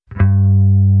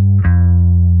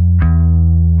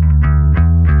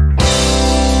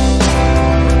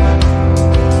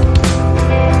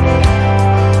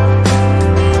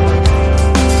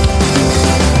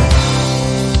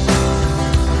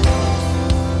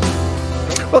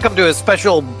Welcome to a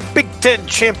special Big Ten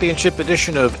Championship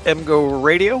edition of MGO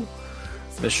Radio.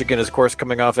 Michigan is, of course,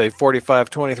 coming off a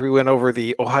 45-23 win over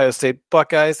the Ohio State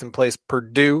Buckeyes and plays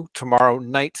Purdue tomorrow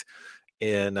night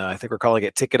in, I think we're calling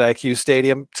it Ticket IQ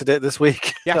Stadium this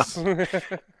week. Yes.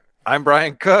 I'm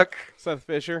Brian Cook. Seth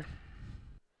Fisher.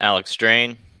 Alex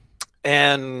Strain.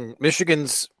 And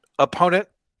Michigan's opponent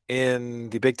in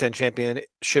the Big Ten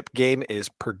Championship game is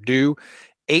Purdue.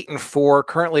 8-4,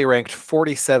 currently ranked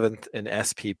 47th in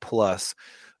SP+.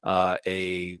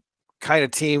 A kind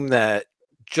of team that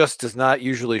just does not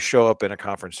usually show up in a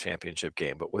conference championship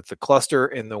game. But with the cluster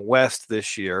in the West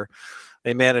this year,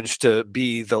 they managed to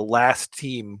be the last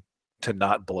team to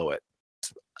not blow it.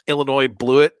 Illinois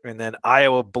blew it, and then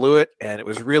Iowa blew it, and it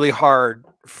was really hard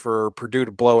for Purdue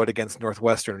to blow it against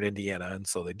Northwestern and Indiana, and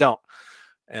so they don't.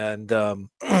 And I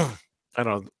don't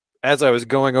know, as I was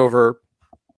going over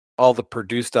all the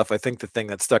Purdue stuff, I think the thing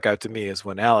that stuck out to me is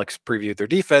when Alex previewed their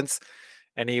defense,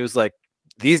 and he was like,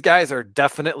 these guys are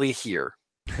definitely here.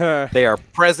 They are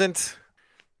present.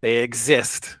 They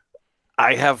exist.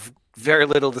 I have very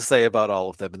little to say about all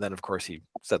of them. And then, of course, he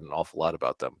said an awful lot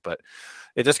about them. But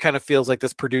it just kind of feels like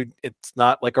this Purdue, it's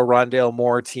not like a Rondale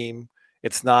Moore team.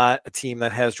 It's not a team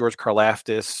that has George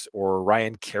Karlaftis or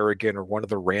Ryan Kerrigan or one of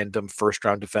the random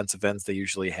first-round defensive ends they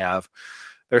usually have.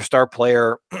 Their star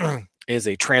player is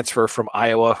a transfer from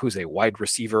Iowa who's a wide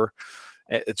receiver.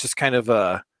 It's just kind of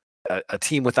a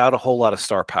team without a whole lot of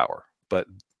star power, but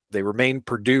they remain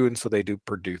Purdue, and so they do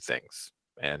Purdue things.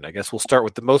 And I guess we'll start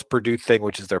with the most Purdue thing,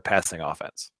 which is their passing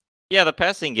offense. Yeah, the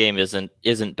passing game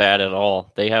isn't bad at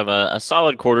all. They have a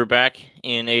solid quarterback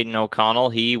in Aiden O'Connell.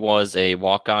 He was a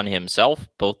walk-on himself.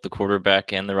 Both the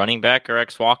quarterback and the running back are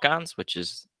ex-walk-ons, which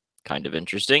is kind of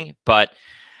interesting. But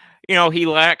you know, he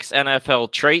lacks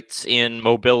NFL traits in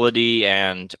mobility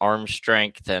and arm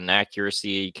strength and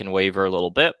accuracy. He can waver a little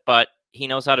bit, but he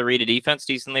knows how to read a defense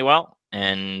decently well.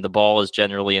 And the ball is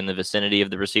generally in the vicinity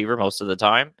of the receiver most of the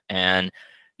time. And,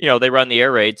 you know, they run the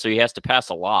air raid, so he has to pass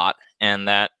a lot. And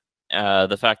that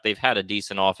the fact they've had a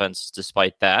decent offense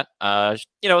despite that,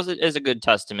 you know, is a good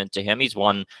testament to him. He's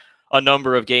won a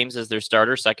number of games as their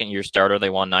starter, second-year starter. They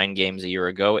won 9 games a year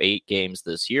ago, 8 games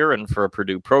this year. And for a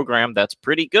Purdue program, that's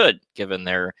pretty good given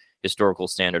their historical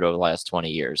standard over the last 20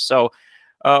 years. So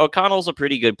O'Connell's a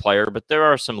pretty good player, but there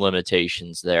are some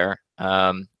limitations there.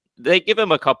 They give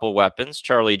him a couple weapons.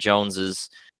 Charlie Jones is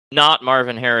not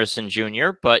Marvin Harrison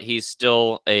Jr., but he's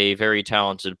still a very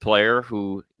talented player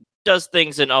who does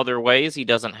things in other ways. He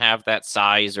doesn't have that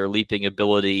size or leaping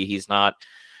ability. He's not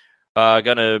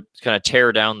gonna kind of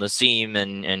tear down the seam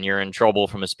and you're in trouble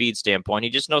from a speed standpoint. He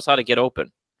just knows how to get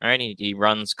open, right? He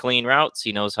runs clean routes.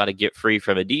 He knows how to get free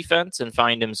from a defense and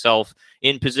find himself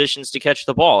in positions to catch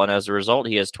the ball. And as a result,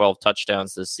 he has 12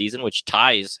 touchdowns this season, which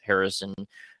ties Harrison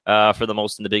for the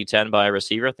most in the Big Ten by a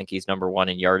receiver. I think he's number 1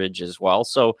 in yardage as well.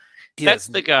 So that's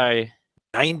the guy.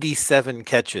 97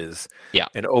 catches, yeah,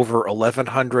 and over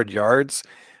 1,100 yards.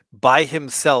 By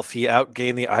himself, he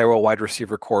outgained the Iowa wide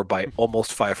receiver core by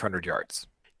almost 500 yards.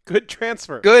 Good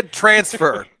transfer. Good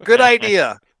transfer. Good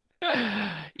idea.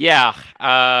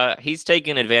 Yeah, he's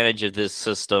taken advantage of this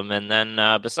system. And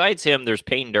then besides him, there's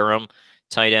Payne Durham,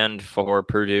 tight end for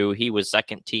Purdue. He was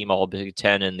second team All Big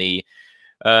Ten in the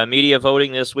media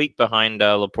voting this week behind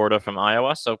Laporta from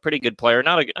Iowa. So pretty good player.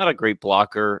 Not a great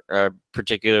blocker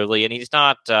particularly. And he's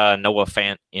not Noah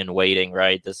Fant in waiting,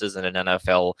 right? This isn't an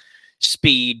NFL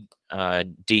speed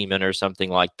demon or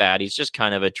something like that. He's just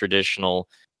kind of a traditional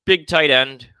big tight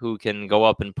end who can go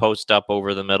up and post up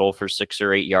over the middle for 6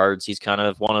 or 8 yards. He's kind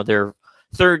of one of their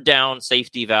third down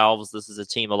safety valves. This is a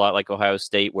team a lot like Ohio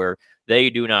State where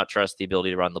they do not trust the ability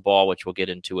to run the ball, which we'll get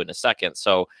into in a second.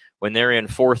 So when they're in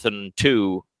 4th and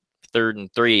 2, 3rd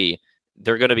and 3,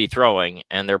 they're going to be throwing,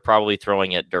 and they're probably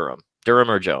throwing at Durham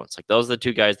or Jones. Like those are the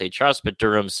two guys they trust, but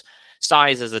Durham's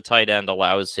size as a tight end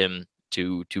allows him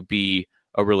to be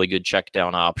a really good check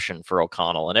down option for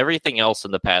O'Connell. And everything else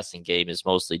in the passing game is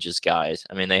mostly just guys.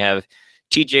 I mean, they have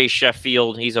TJ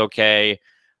Sheffield. He's okay.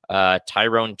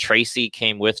 Tyrone Tracy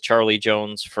came with Charlie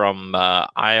Jones from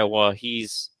Iowa.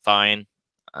 He's fine.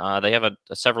 They have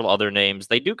several other names.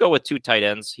 They do go with 2 tight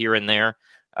ends here and there.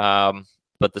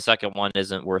 But the second one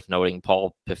isn't worth noting.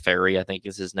 Paul Pifferi, I think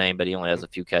is his name, but he only has a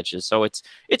few catches. So it's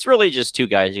really just 2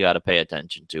 guys you got to pay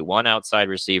attention to. 1 outside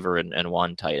receiver and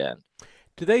 1 tight end.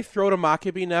 Do they throw to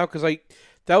Mockabee now? Because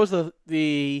that was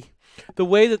the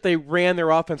way that they ran their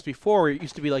offense before. It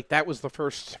used to be like that was the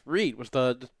first read, was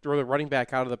to throw the running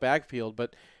back out of the backfield.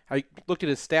 But I looked at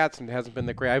his stats and it hasn't been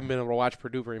that great. I haven't been able to watch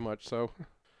Purdue very much. So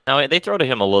No, they throw to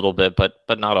him a little bit, but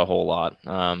not a whole lot.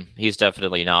 He's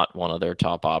definitely not one of their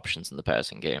top options in the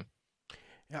passing game.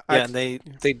 Yeah, Yeah, and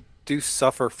they do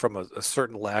suffer from a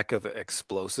certain lack of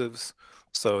explosives,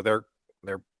 so they're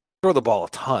throw the ball a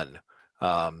ton.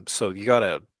 So you got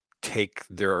to take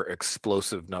their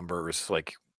explosive numbers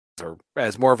like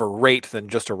as more of a rate than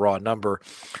just a raw number.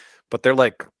 But they're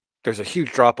like there's a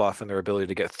huge drop off in their ability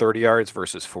to get 30 yards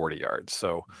versus 40 yards.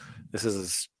 So this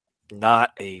is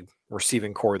not a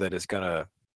receiving core that is going to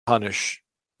punish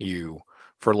you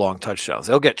for long touchdowns.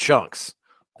 They'll get chunks.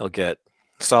 They'll get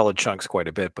solid chunks quite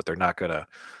a bit, but they're not going to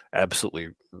absolutely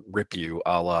rip you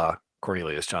a la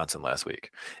Cornelius Johnson last week.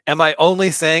 Am I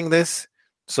only saying this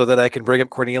so that I can bring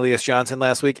up Cornelius Johnson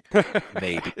last week?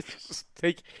 Maybe.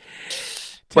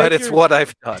 But it's what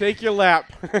I've done. Take your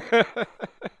lap.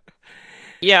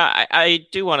 Yeah, I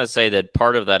do want to say that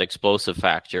part of that explosive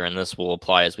factor, and this will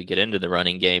apply as we get into the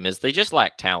running game, is they just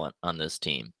lack talent on this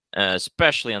team,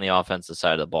 especially on the offensive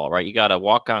side of the ball, right? You got a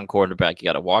walk-on quarterback, you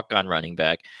got a walk-on running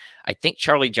back. I think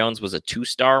Charlie Jones was a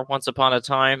 2-star once upon a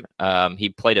time. He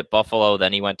played at Buffalo,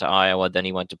 then he went to Iowa, then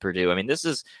he went to Purdue. I mean,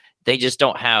 they just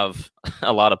don't have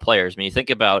a lot of players. I mean, you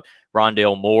think about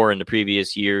Rondale Moore in the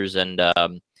previous years and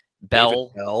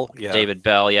David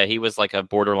Bell, yeah, he was like a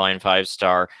borderline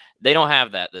 5-star. They don't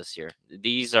have that this year.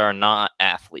 These are not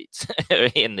athletes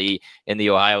in the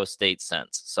Ohio State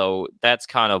sense. So that's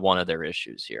kind of one of their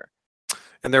issues here.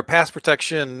 And their pass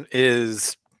protection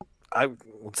is, I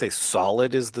would say,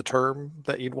 solid is the term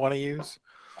that you'd want to use.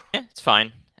 Yeah, it's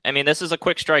fine. I mean, this is a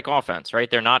quick strike offense,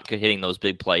 right? They're not hitting those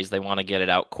big plays. They want to get it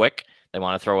out quick. They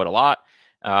want to throw it a lot.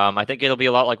 I think it'll be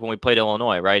a lot like when we played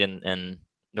Illinois, right? And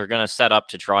they're going to set up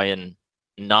to try and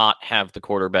not have the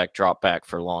quarterback drop back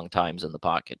for long times in the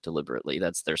pocket deliberately.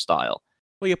 That's their style.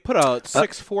 Well, you put a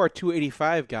 6'4",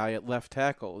 285 guy at left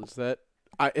tackle. Is that?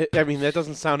 I mean, that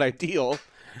doesn't sound ideal.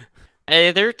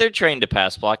 They're trained to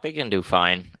pass block. They can do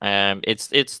fine.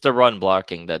 It's the run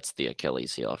blocking that's the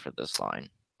Achilles heel for this line.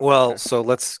 Well, so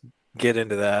let's get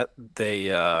into that. They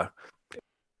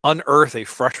unearth a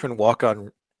freshman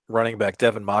walk-on running back,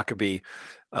 Devin Mockabee,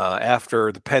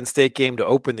 after the Penn State game to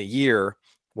open the year,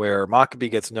 where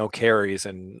Mockabee gets no carries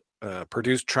and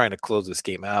Purdue's trying to close this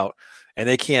game out, and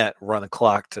they can't run the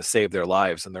clock to save their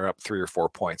lives, and they're up 3 or 4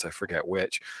 points. I forget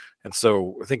which. And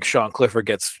so I think Sean Clifford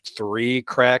gets 3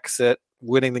 cracks at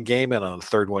winning the game, and on the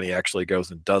third one, he actually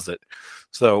goes and does it.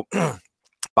 So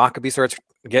Mockabee starts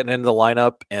getting into the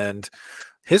lineup, and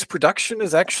his production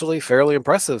is actually fairly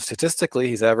impressive. Statistically,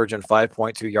 he's averaging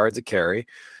 5.2 yards a carry,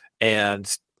 and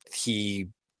he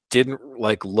didn't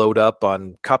load up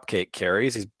on cupcake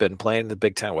carries. He's been playing in the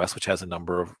Big Ten West, which has a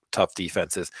number of tough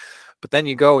defenses. But then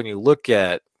you go and you look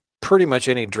at pretty much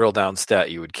any drill down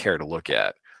stat you would care to look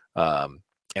at.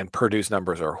 And Purdue's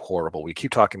numbers are horrible. We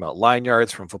keep talking about line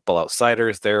yards from Football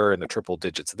Outsiders. They're in the triple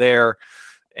digits there.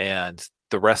 And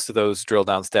the rest of those drill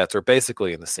down stats are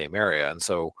basically in the same area. And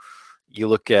so you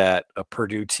look at a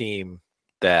Purdue team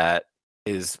that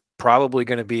is probably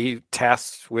going to be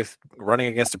tasked with running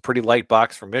against a pretty light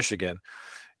box from Michigan.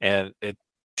 And it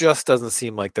just doesn't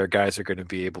seem like their guys are going to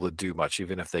be able to do much,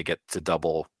 even if they get to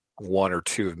double 1 or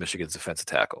 2 of Michigan's defensive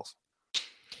tackles.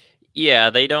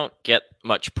 Yeah, they don't get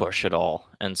much push at all.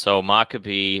 And so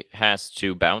Mockabee has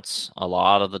to bounce a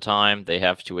lot of the time. They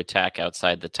have to attack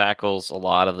outside the tackles a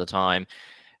lot of the time.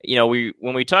 You know,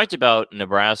 when we talked about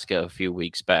Nebraska a few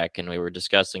weeks back and we were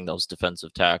discussing those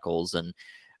defensive tackles, and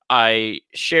I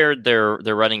shared their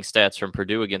running stats from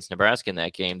Purdue against Nebraska in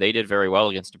that game. They did very well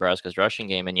against Nebraska's rushing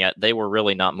game, and yet they were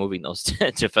really not moving those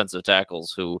defensive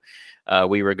tackles who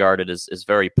we regarded as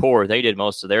very poor. They did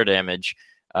most of their damage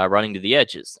running to the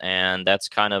edges, and that's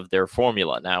kind of their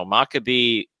formula. Now,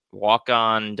 Mockabee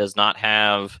walk-on does not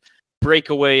have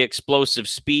breakaway explosive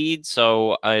speed,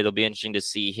 so it'll be interesting to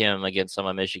see him against some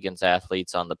of Michigan's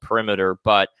athletes on the perimeter,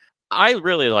 but I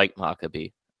really like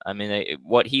Mockabee. I mean,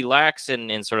 what he lacks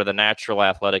in sort of the natural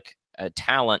athletic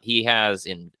talent, he has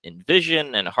in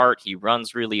vision and heart. He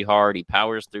runs really hard. He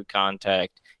powers through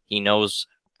contact. He knows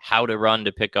how to run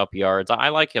to pick up yards. I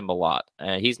like him a lot.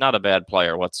 He's not a bad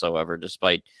player whatsoever,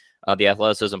 despite the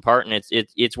athleticism part. And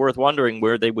it's worth wondering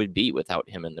where they would be without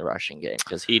him in the rushing game,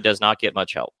 because he does not get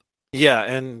much help. Yeah,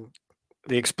 and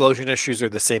the explosion issues are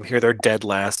the same here. They're dead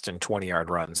last in 20-yard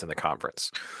runs in the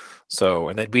conference. So,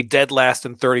 and they'd be dead last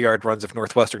in 30-yard runs if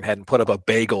Northwestern hadn't put up a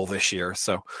bagel this year.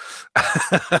 So,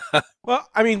 well,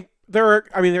 I mean, they're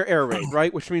air raid,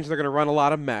 right? Which means they're going to run a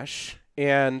lot of mesh.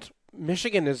 And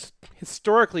Michigan has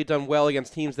historically done well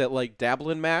against teams that dabble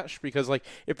in mesh, because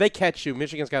if they catch you,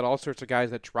 Michigan's got all sorts of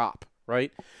guys that drop,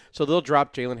 right? So they'll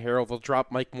drop Jalen Harrell, they'll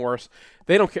drop Mike Morris.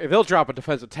 They don't care. They'll drop a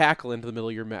defensive tackle into the middle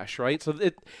of your mesh, right? So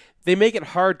they make it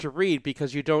hard to read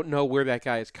because you don't know where that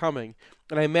guy is coming.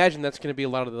 And I imagine that's going to be a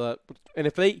lot of and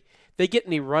if they they get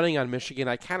any running on Michigan,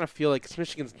 I kind of feel like, 'cause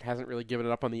Michigan hasn't really given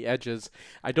it up on the edges,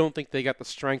 I don't think they got the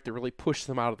strength to really push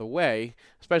them out of the way,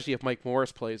 especially if Mike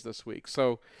Morris plays this week.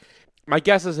 So my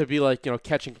guess is it'd be like,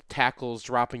 catching tackles,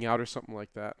 dropping out or something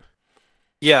like that.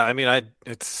 Yeah, I mean,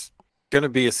 it's going to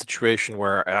be a situation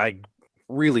where I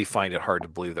really find it hard to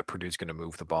believe that Purdue's going to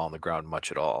move the ball on the ground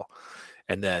much at all.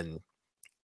 And then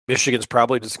Michigan's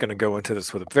probably just going to go into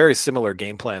this with a very similar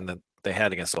game plan that they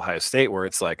had against Ohio State, where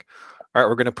it's like, all right,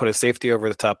 we're going to put a safety over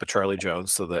the top of Charlie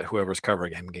Jones so that whoever's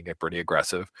covering him can get pretty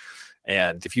aggressive.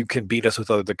 And if you can beat us with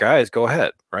other guys, go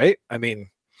ahead, right? I mean,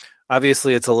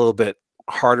 obviously it's a little bit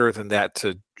harder than that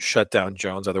to shut down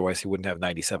Jones. Otherwise, he wouldn't have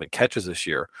 97 catches this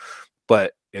year.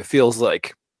 But it feels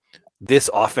like this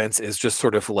offense is just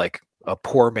sort of like a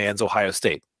poor man's Ohio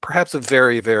State, perhaps a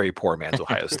very, very poor man's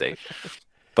Ohio State.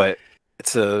 But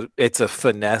it's a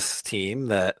finesse team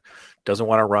that doesn't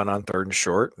want to run on 3rd and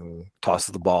short and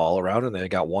tosses the ball around. And they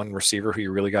got one receiver who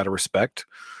you really got to respect.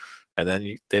 And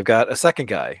then they've got a second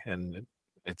guy, and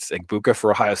it's Egbuka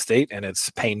for Ohio State, and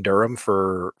it's Payne Durham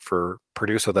for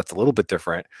Purdue. So that's a little bit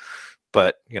different,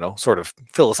 but sort of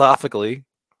philosophically,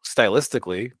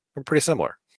 stylistically, we're pretty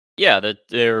similar. Yeah,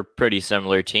 they're pretty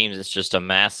similar teams. It's just a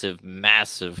massive,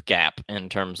 massive gap in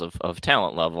terms of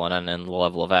talent level and the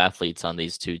level of athletes on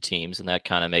these two teams, and that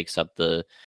kind of makes up the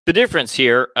difference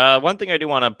here. One thing I do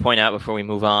want to point out before we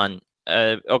move on,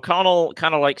 O'Connell,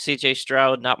 kind of like C.J.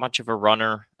 Stroud, not much of a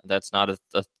runner. That's not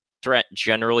a threat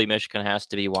generally Michigan has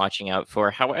to be watching out for.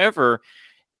 However,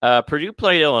 Purdue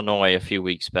played Illinois a few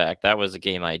weeks back. That was a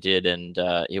game I did, and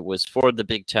it was for the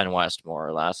Big Ten West, more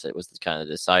or less. It was the kind of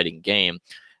deciding game.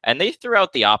 And they threw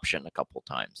out the option a couple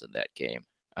times in that game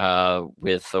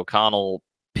with O'Connell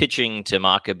pitching to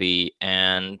Maccabee,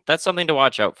 and that's something to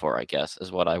watch out for, I guess,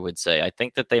 is what I would say. I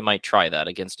think that they might try that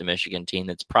against a Michigan team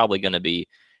that's probably going to be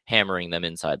hammering them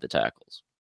inside the tackles.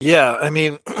 Yeah, I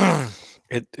mean,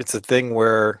 it's a thing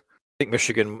where I think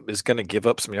Michigan is going to give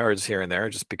up some yards here and there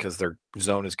just because their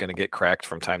zone is going to get cracked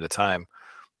from time to time.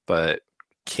 But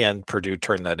can Purdue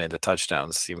turn that into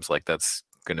touchdowns? Seems like that's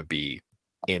going to be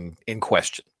in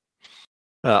question.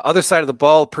 Other side of the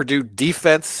ball, Purdue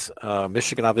defense.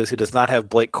 Michigan obviously does not have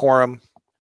Blake Corum.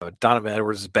 Donovan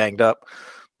Edwards is banged up,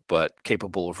 but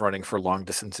capable of running for long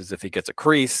distances if he gets a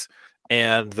crease.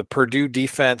 And the Purdue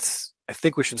defense, I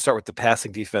think we should start with the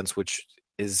passing defense, which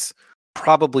is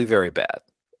probably very bad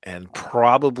and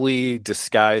probably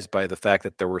disguised by the fact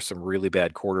that there were some really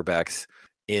bad quarterbacks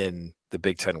in the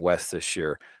Big Ten West this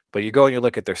year. But you go and you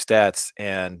look at their stats,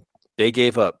 and they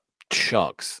gave up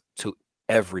chunks to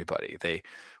everybody.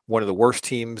 One of the worst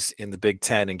teams in the Big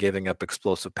Ten in giving up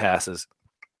explosive passes.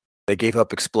 They gave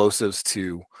up explosives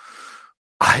to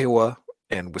Iowa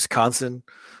and Wisconsin.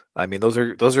 I mean, those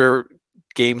are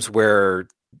games where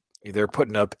they're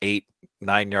putting up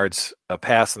 8-9 yards a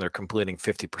pass and they're completing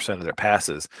 50% of their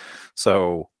passes.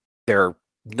 So their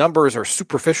numbers are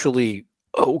superficially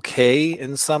okay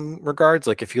in some regards.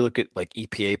 Like if you look at like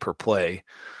EPA per play,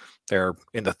 they're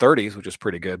in the 30s, which is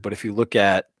pretty good. But if you look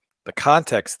at the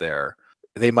context there,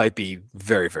 they might be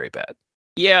very, very bad.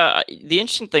 Yeah, the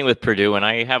interesting thing with Purdue, and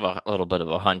I have a little bit of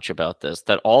a hunch about this,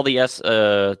 that all the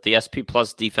SP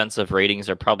Plus defensive ratings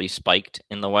are probably spiked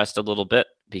in the West a little bit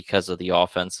because of the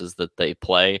offenses that they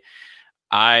play.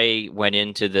 I went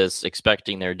into this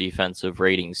expecting their defensive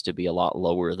ratings to be a lot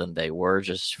lower than they were,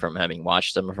 just from having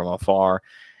watched them from afar.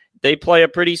 They play a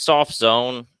pretty soft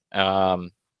zone.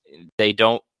 They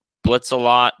don't blitz a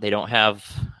lot. They don't have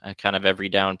a kind of every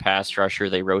down pass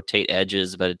rusher. They rotate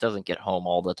edges, but it doesn't get home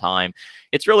all the time.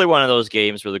 It's really one of those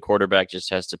games where the quarterback just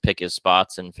has to pick his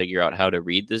spots and figure out how to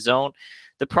read the zone.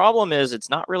 The problem is it's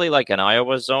not really like an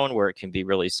Iowa zone where it can be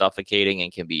really suffocating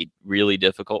and can be really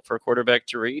difficult for a quarterback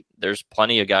to read. There's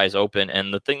plenty of guys open.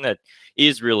 And the thing that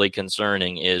is really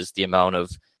concerning is the amount of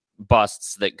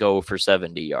busts that go for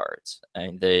 70 yards.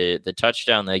 And the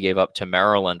touchdown they gave up to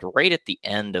Maryland right at the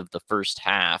end of the first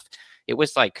half, it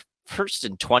was like 1st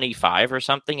and 25 or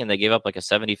something, and they gave up like a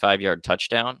 75-yard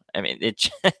touchdown. I mean,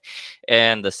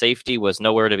 and the safety was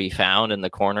nowhere to be found, and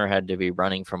the corner had to be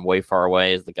running from way far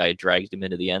away as the guy dragged him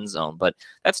into the end zone. But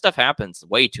that stuff happens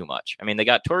way too much. I mean, they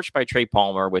got torched by Trey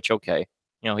Palmer, which, okay,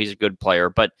 he's a good player,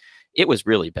 but it was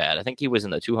really bad. I think he was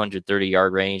in the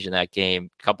 230-yard range in that game,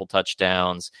 couple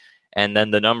touchdowns. And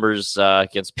then the numbers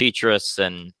against Petrus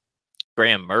and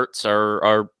Graham Mertz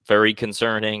are very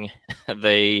concerning.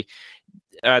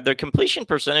 Their completion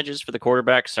percentages for the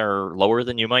quarterbacks are lower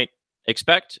than you might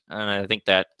expect. And I think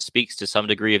that speaks to some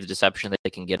degree of deception that they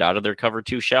can get out of their cover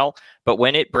 2 shell. But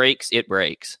when it breaks, it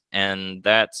breaks. And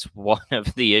that's one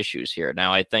of the issues here.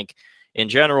 Now, I think in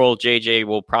general, JJ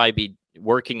will probably be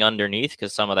working underneath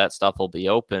because some of that stuff will be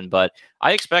open. But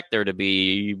I expect there to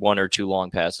be 1 or 2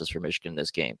 long passes for Michigan in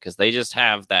this game because they just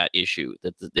have that issue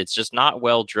that it's just not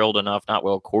well drilled enough, not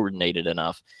well coordinated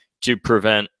enough to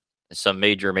prevent some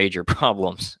major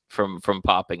problems from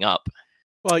popping up.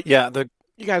 Well, yeah,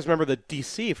 you guys remember the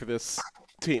DC for this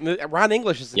team. Ron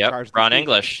English is in charge. Ron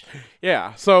English.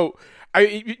 Yeah, so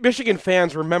Michigan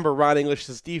fans remember Ron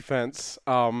English's defense,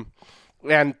 and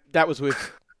that was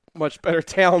with much better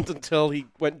talent until he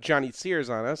went Johnny Sears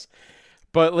on us.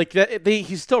 But like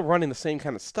he's still running the same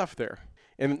kind of stuff there,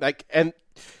 and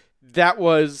that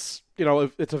was, you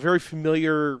know, it's a very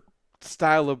familiar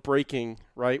style of breaking,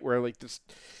 right? Where like this,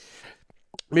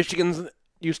 Michigan's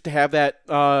used to have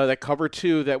that cover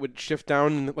 2 that would shift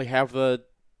down and like have the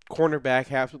cornerback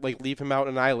have like leave him out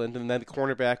an island, and then the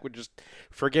cornerback would just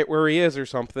forget where he is or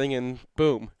something, and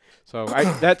boom. So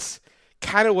that's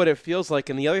kind of what it feels like.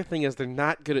 And the other thing is they're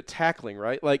not good at tackling,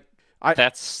 right? Like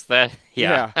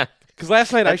yeah. Because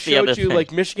last night I showed you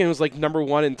like Michigan was like number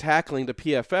 1 in tackling to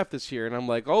PFF this year, and I'm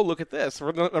like, oh, look at this,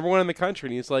 we're number 1 in the country.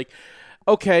 And he's like,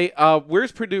 okay,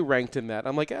 where's Purdue ranked in that?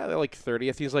 I'm like, they're like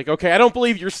 30th. He's like, okay, I don't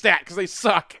believe your stat because they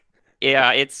suck.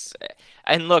 Yeah,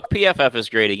 and look, PFF is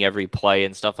grading every play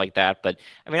and stuff like that, but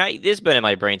I mean, this has been in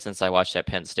my brain since I watched that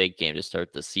Penn State game to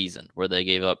start the season, where they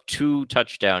gave up 2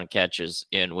 touchdown catches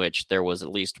in which there was at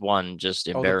least one just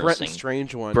embarrassing. The Brenton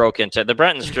Strange one. The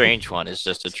Brenton Strange one is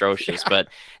just atrocious, but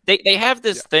they have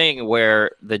this thing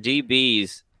where the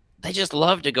DBs, they just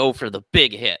love to go for the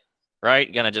big hit,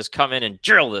 right? Gonna just come in and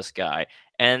drill this guy,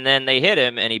 and then they hit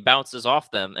him and he bounces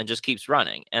off them and just keeps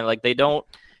running, and like they don't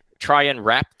try and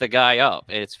wrap the guy up.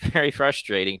 It's very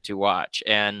frustrating to watch.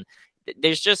 And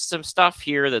there's just some stuff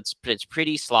here it's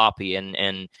pretty sloppy,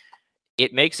 and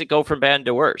it makes it go from bad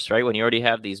to worse, right? When you already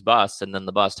have these busts and then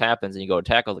the bust happens and you go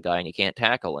to tackle the guy and you can't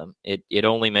tackle him, it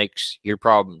only makes your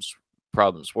problems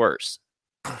worse.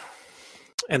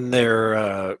 And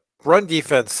their run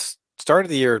defense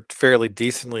started the year fairly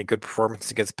decently, good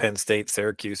performance against Penn State,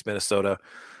 Syracuse, Minnesota,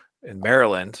 and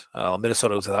Maryland.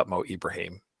 Minnesota was without Mo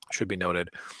Ibrahim, should be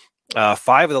noted.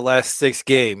 5 of the last 6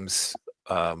 games,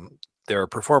 their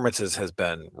performances has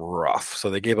been rough. So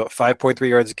they gave up 5.3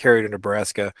 yards a carry to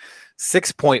Nebraska,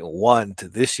 6.1 to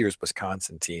this year's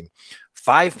Wisconsin team,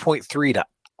 5.3 to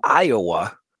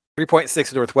Iowa, 3.6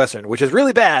 to Northwestern, which is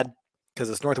really bad because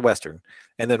it's Northwestern,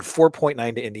 and then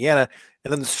 4.9 to Indiana.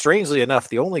 And then strangely enough,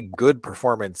 the only good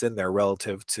performance in there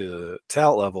relative to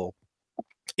talent level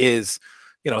is,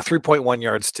 3.1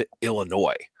 yards to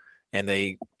Illinois.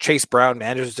 And Chase Brown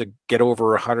manages to get over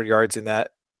 100 yards in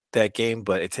that game,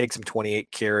 but it takes him 28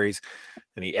 carries,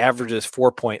 and he averages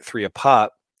 4.3 a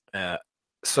pop.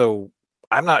 So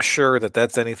I'm not sure that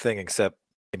that's anything except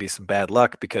maybe some bad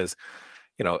luck because,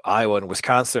 Iowa and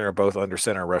Wisconsin are both under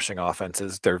center rushing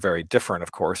offenses. They're very different,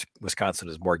 of course. Wisconsin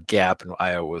is more gap and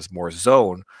Iowa is more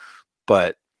zone,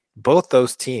 but both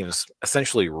those teams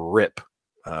essentially rip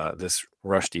this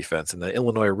rush defense, and the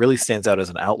Illinois really stands out as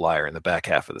an outlier in the back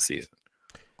half of the season.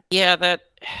 Yeah, that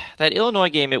Illinois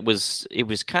game, it was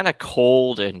kind of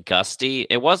cold and gusty.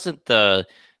 It wasn't I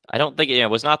don't think it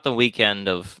was not the weekend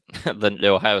of the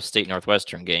Ohio State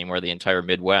Northwestern game where the entire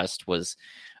Midwest was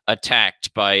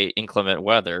attacked by inclement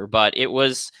weather, but it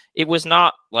was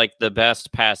not like the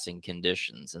best passing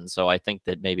conditions, and so I think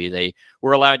that maybe they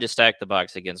were allowed to stack the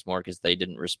box against more because they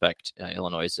didn't respect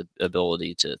Illinois'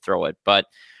 ability to throw it. But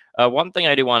one thing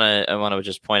I want to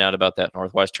just point out about that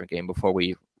Northwestern game before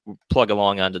we plug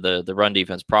along onto the run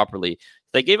defense properly,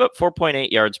 they gave up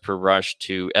 4.8 yards per rush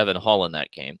to Evan Hull in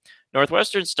that game.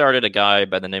 Northwestern started a guy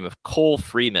by the name of Cole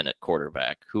Freeman at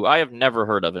quarterback, who I have never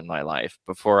heard of in my life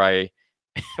before I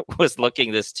was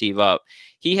looking this team up.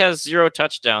 He has 0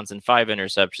 touchdowns and 5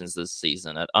 interceptions this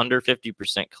season at under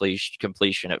 50%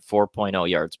 completion at 4.0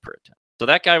 yards per attempt. So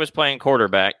that guy was playing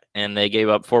quarterback, and they gave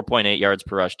up 4.8 yards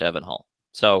per rush to Evan Hull.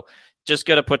 So just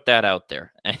got to put that out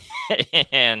there.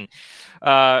 And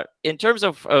in terms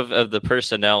of the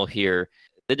personnel here,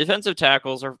 the defensive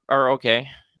tackles are okay.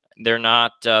 They're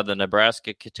not the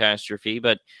Nebraska catastrophe,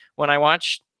 but when I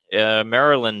watched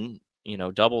Maryland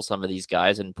double some of these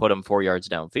guys and put them 4 yards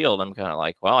downfield, I'm kind of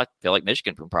like, well, I feel like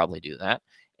Michigan can probably do that.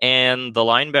 And the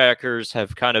linebackers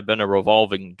have kind of been a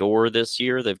revolving door this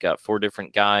year. They've got 4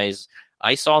 different guys.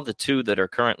 I saw the 2 that are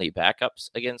currently backups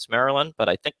against Maryland, but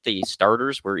I think the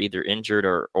starters were either injured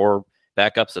or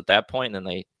backups at that point, and then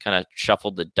they kind of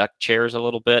shuffled the duck chairs a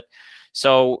little bit.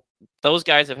 So those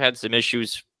guys have had some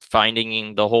issues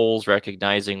finding the holes,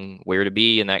 recognizing where to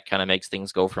be, and that kind of makes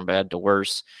things go from bad to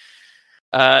worse.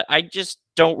 I just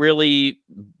don't really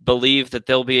believe that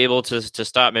they'll be able to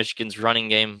stop Michigan's running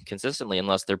game consistently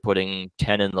unless they're putting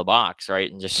 10 in the box, right?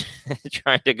 And just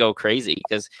trying to go crazy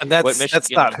because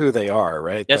that's not who they are,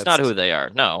 right? That's not who they are.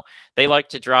 No, they like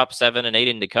to drop 7 and 8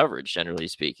 into coverage, generally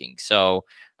speaking. So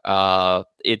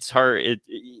it's hard.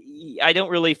 I don't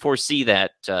really foresee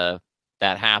that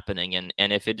happening.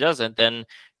 And if it doesn't, then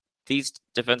these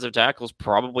defensive tackles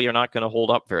probably are not going to hold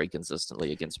up very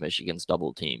consistently against Michigan's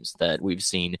double teams that we've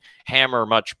seen hammer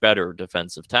much better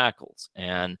defensive tackles.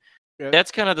 And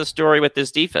that's kind of the story with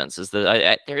this defense is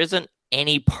that there isn't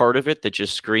any part of it that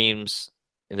just screams,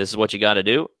 this is what you got to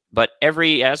do. But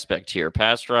every aspect here,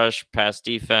 pass rush, pass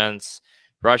defense,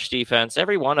 rush defense,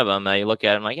 every one of them, I look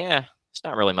at them like, it's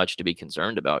not really much to be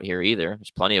concerned about here either.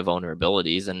 There's plenty of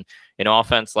vulnerabilities, and an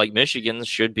offense like Michigan's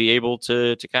should be able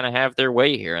to kind of have their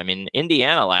way here. I mean,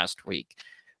 Indiana last week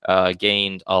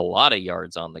gained a lot of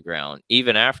yards on the ground,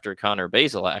 even after Connor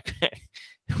Bazelak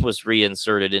was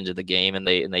reinserted into the game, and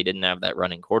they didn't have that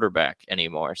running quarterback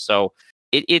anymore. So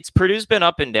it's Purdue's been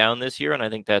up and down this year, and I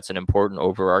think that's an important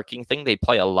overarching thing. They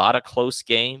play a lot of close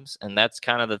games, and that's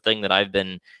kind of the thing that I've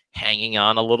been hanging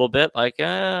on a little bit. Like,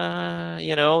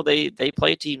 they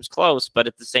play teams close, but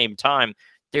at the same time,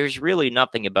 there's really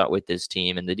nothing about with this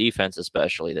team, and the defense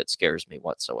especially, that scares me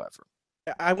whatsoever.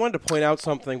 I wanted to point out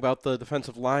something about the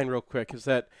defensive line real quick, is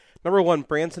that, number one,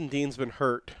 Branson Dean's been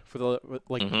hurt for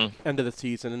the end of the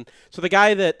season. And so the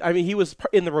guy that, he was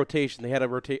in the rotation. They had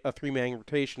a three-man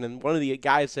rotation, and one of the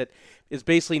guys that is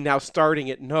basically now starting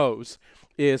at nose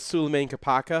is Suleiman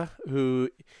Kapaka, who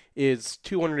is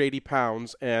 280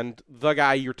 pounds, and the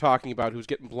guy you're talking about who's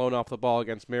getting blown off the ball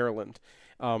against Maryland.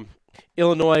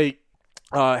 Illinois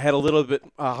had a little bit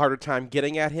harder time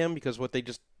getting at him because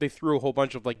they threw a whole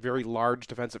bunch of very large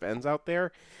defensive ends out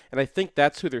there, and I think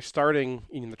that's who they're starting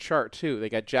in the chart too. They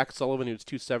got Jack Sullivan, who's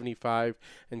 275,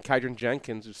 and Kydron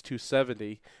Jenkins, who's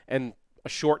 270, and a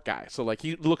short guy. So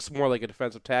he looks more like a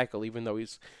defensive tackle, even though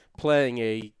he's playing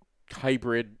a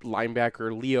hybrid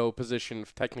linebacker Leo position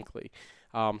technically.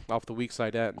 Off the weak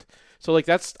side end. So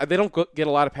they don't get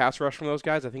a lot of pass rush from those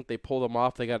guys. I think they pull them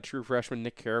off. They got a true freshman,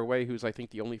 Nick Carraway, who's I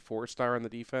think the only 4-star on the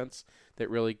defense that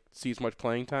really sees much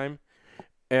playing time.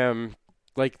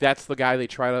 That's the guy they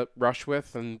try to rush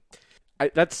with, and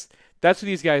that's who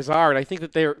these guys are. And I think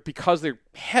that because they're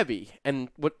heavy, and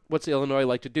what's Illinois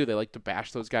like to do? They like to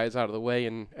bash those guys out of the way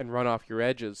and run off your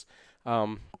edges,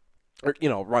 run.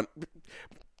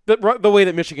 The way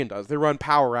that Michigan does. They run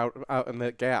power out in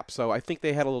that gap. So I think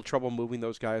they had a little trouble moving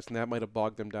those guys, and that might have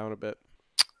bogged them down a bit.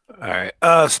 All right.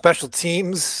 Special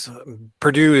teams.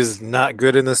 Purdue is not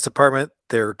good in this department.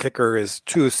 Their kicker is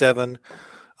 2 of 7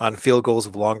 on field goals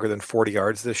of longer than 40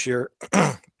 yards this year.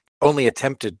 Only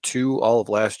attempted 2 all of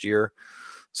last year.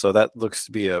 So that looks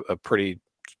to be a pretty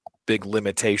big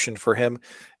limitation for him.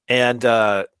 And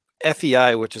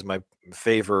FEI, which is my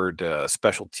favored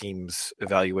special teams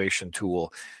evaluation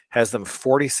tool, has them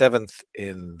 47th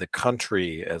in the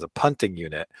country as a punting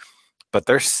unit, but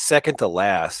they're second to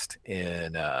last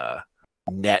in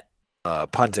net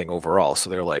punting overall. So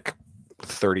they're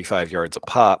 35 yards a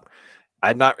pop.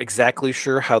 I'm not exactly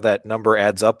sure how that number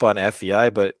adds up on FEI,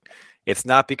 but it's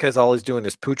not because all he's doing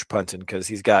is pooch punting, because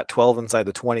he's got 12 inside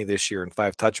the 20 this year and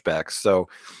 5 touchbacks. So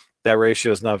that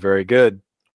ratio is not very good.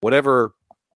 Whatever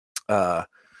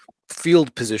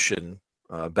field position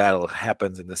battle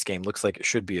happens in this game, looks like it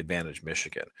should be advantage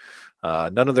Michigan.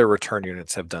 None of their return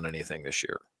units have done anything this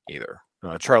year either.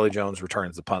 Charlie Jones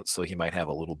returns the punt, so he might have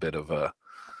a little bit of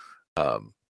a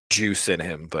juice in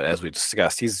him. But as we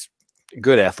discussed, he's a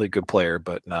good athlete, good player,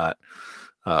 but not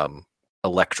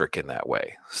electric in that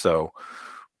way. So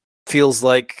feels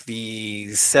like the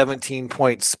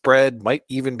 17-point spread might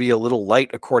even be a little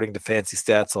light according to Fancy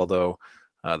Stats, although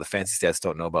the Fancy Stats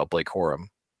don't know about Blake Corum.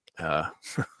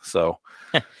 So,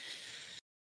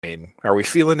 are we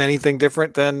feeling anything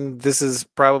different than this is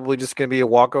probably just going to be a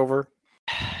walkover?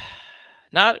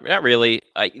 Not really.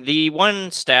 The one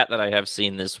stat that I have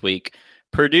seen this week,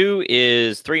 Purdue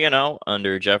is 3-0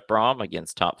 under Jeff Brom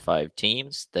against top 5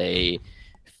 teams. They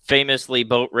famously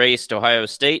boat raced Ohio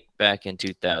State back in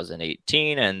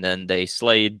 2018, and then they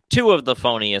slayed 2 of the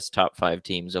phoniest top 5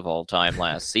 teams of all time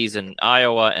last season,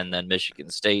 Iowa and then Michigan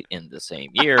State in the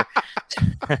same year.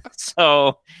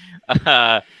 So,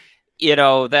 that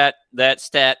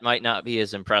stat might not be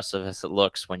as impressive as it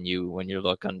looks when you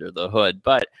look under the hood,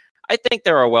 but I think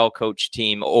they're a well-coached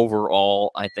team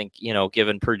overall. I think,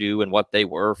 given Purdue and what they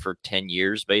were for 10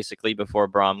 years, basically, before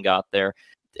Brom got there,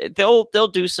 they'll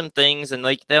do some things and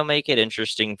they'll make it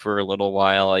interesting for a little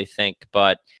while, I think.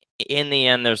 But in the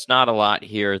end, there's not a lot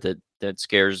here that that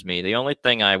scares me. The only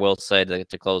thing I will say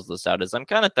to close this out is I'm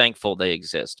kind of thankful they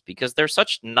exist because they're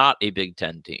such not a Big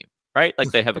Ten team, right?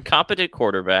 Like they have a competent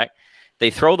quarterback.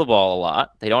 They throw the ball a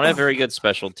lot. They don't have very good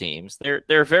special teams.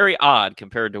 They're very odd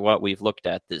compared to what we've looked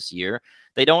at this year.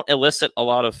 They don't elicit a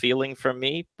lot of feeling from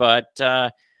me, but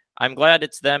I'm glad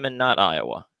it's them and not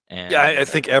Iowa. And yeah, I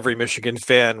think every Michigan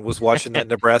fan was watching that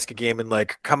Nebraska game and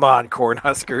like, come on,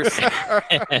 Cornhuskers.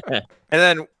 and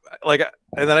then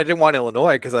I didn't want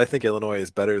Illinois because I think Illinois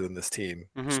is better than this team,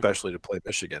 especially to play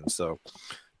Michigan. So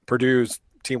Purdue's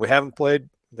team we haven't played,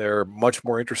 they're much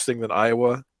more interesting than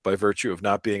Iowa by virtue of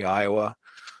not being Iowa.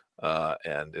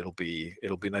 And it'll be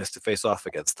nice to face off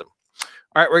against them.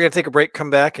 All right, we're going to take a break, come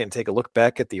back, and take a look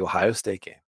back at the Ohio State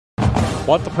game.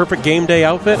 Want the perfect game day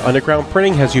outfit? Underground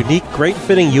Printing has unique,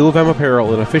 great-fitting U of M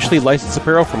apparel and officially licensed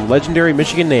apparel from legendary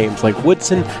Michigan names like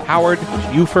Woodson, Howard,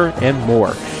 Ufer, and more.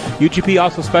 UGP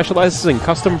also specializes in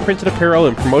custom printed apparel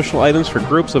and promotional items for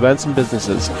groups, events, and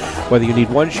businesses. Whether you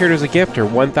need one shirt as a gift or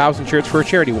 1,000 shirts for a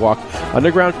charity walk,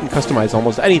 Underground can customize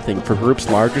almost anything for groups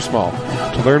large or small.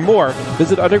 To learn more,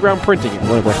 visit Underground Printing at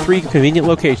one of our 3 convenient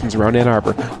locations around Ann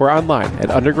Arbor or online at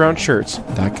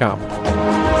undergroundshirts.com.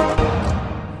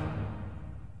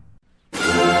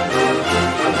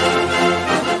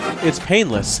 It's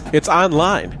painless. It's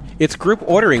online. It's group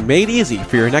ordering made easy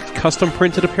for your next custom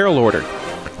printed apparel order.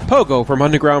 Pogo from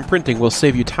Underground Printing will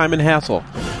save you time and hassle.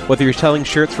 Whether you're selling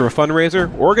shirts for a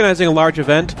fundraiser, organizing a large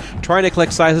event, trying to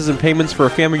collect sizes and payments for a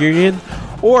family reunion,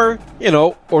 or,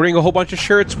 ordering a whole bunch of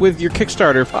shirts with your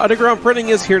Kickstarter, Underground Printing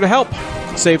is here to help.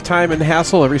 Save time and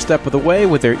hassle every step of the way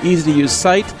with their easy-to-use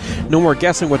site. No more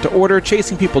guessing what to order,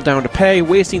 chasing people down to pay,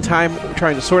 wasting time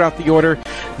trying to sort out the order.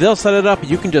 They'll set it up,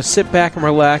 and you can just sit back and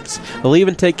relax. They'll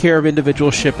even take care of individual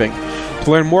shipping.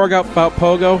 To learn more about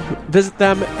Pogo, visit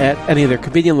them at any of their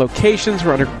convenient locations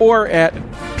or at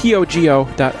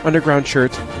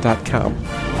pogo.undergroundshirts.com.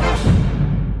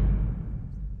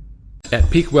 At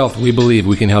Peak Wealth, we believe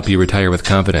we can help you retire with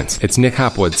confidence. It's Nick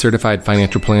Hopwood, certified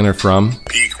financial planner from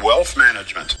Peak Wealth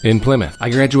Management in Plymouth. I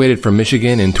graduated from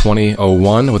Michigan in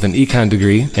 2001 with an econ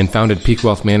degree and founded Peak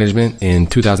Wealth Management in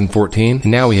 2014.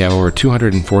 And now we have over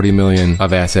 $240 million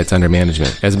of assets under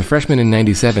management. As a freshman in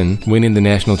 97, winning the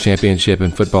national championship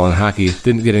in football and hockey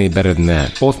didn't get any better than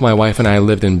that. Both my wife and I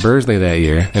lived in Bursley that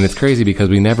year, and it's crazy because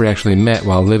we never actually met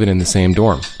while living in the same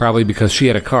dorm. Probably because she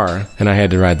had a car and I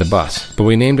had to ride the bus. But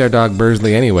we named our dog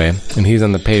Bursley anyway, and he's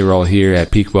on the payroll here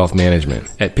at Peak Wealth Management.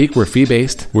 At Peak, we're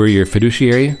fee-based. We're your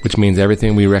fiduciary, which means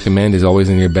everything we recommend is always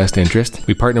in your best interest.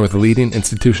 We partner with leading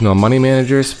institutional money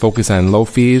managers, focus on low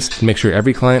fees, and make sure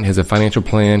every client has a financial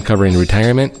plan covering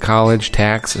retirement, college,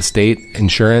 tax, estate,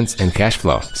 insurance, and cash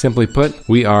flow. Simply put,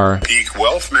 we are Peak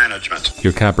Wealth Management,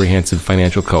 your comprehensive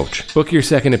financial coach. Book your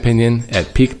second opinion at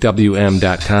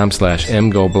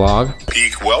peakwm.com/mgoblog.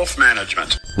 Peak Wealth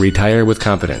Management. Retire with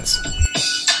confidence.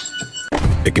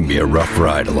 It can be a rough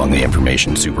ride along the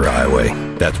information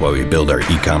superhighway. That's why we build our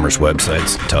e-commerce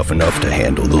websites tough enough to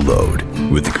handle the load.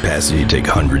 With the capacity to take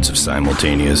hundreds of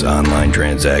simultaneous online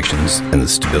transactions and the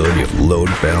stability of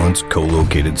load-balanced,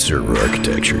 co-located server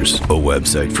architectures, a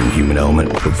website from Human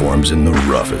Element performs in the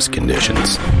roughest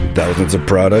conditions. Thousands of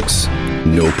products?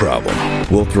 No problem.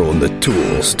 We'll throw in the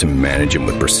tools to manage them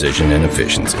with precision and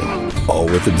efficiency. All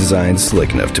with a design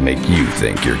slick enough to make you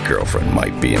think your girlfriend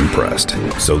might be impressed.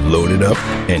 So load it up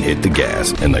and hit the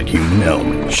gas and let Human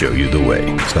Element show you the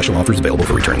way. Special offers available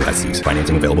for returning lessees.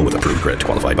 Financing available with approved credit to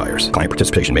qualified buyers. Client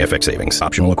participation may affect savings.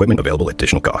 Optional equipment available at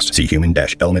additional cost. See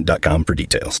human-element.com for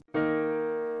details.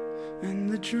 And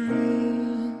the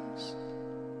dreams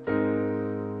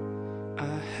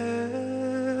I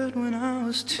had when I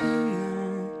was too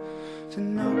young to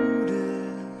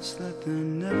notice that they're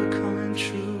never coming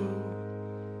true.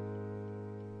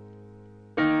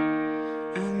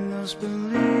 And those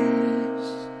beliefs.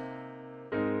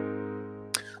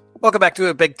 Welcome back to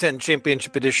a Big Ten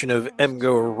Championship edition of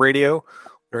MGO Radio.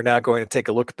 We're now going to take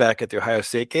a look back at the Ohio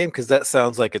State game because that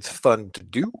sounds like it's fun to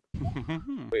do.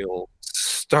 We'll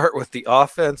start with the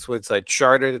offense, which I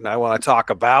charted, and I want to talk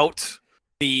about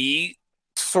the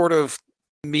sort of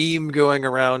meme going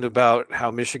around about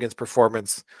how Michigan's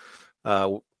performance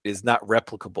is not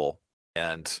replicable.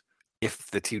 And if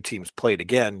the two teams played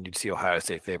again, you'd see Ohio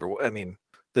State favor. I mean,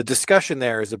 the discussion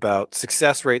there is about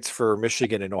success rates for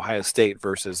Michigan and Ohio State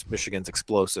versus Michigan's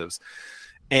explosives.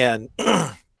 And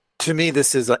to me,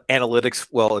 this is analytics.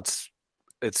 Well, it's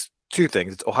two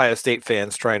things. It's Ohio State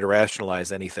fans trying to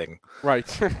rationalize anything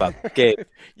Right. about the game.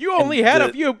 You only had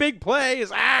a few big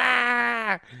plays.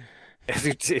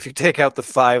 If you take out the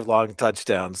 5 long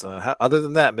touchdowns, other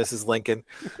than that, Mrs. Lincoln.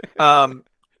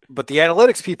 but the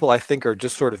analytics people, I think, are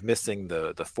just sort of missing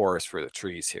the forest for the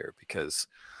trees here, because,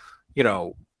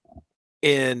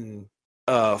 in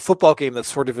a football game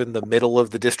that's sort of in the middle of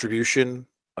the distribution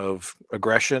of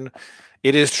aggression,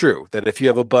 it is true that if you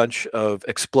have a bunch of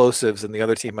explosives and the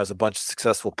other team has a bunch of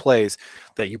successful plays,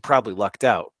 that you probably lucked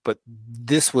out. But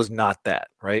this was not that,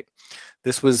 right?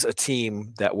 This was a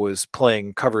team that was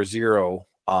playing cover zero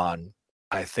on,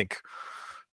 I think,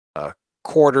 a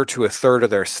quarter to a third of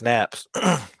their snaps.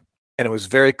 And it was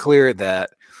very clear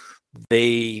that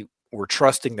they were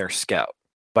trusting their scout.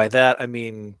 By that, I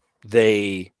mean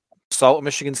they saw what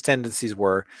Michigan's tendencies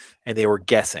were, and they were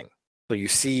guessing. So you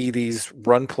see these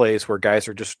run plays where guys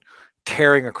are just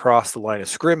tearing across the line of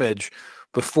scrimmage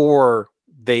before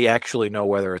they actually know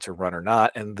whether it's a run or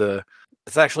not. And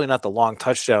it's actually not the long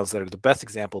touchdowns that are the best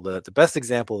example of that. The best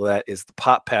example of that is the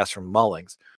pop pass from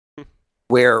Mullings,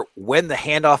 where when the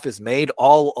handoff is made,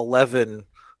 all 11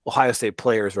 Ohio State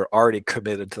players are already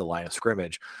committed to the line of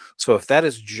scrimmage. So if that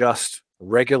is just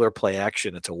regular play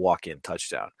action, it's a walk-in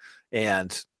touchdown.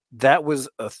 And that was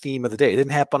a theme of the day. It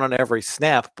didn't happen on every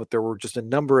snap, but there were just a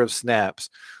number of snaps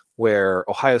where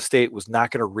Ohio State was not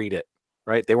going to read it,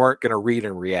 right? They weren't going to read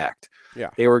and react. Yeah.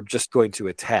 They were just going to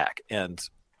attack. And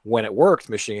when it worked,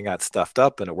 Michigan got stuffed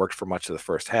up, and it worked for much of the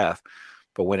first half.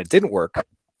 But when it didn't work,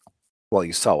 well,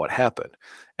 you saw what happened.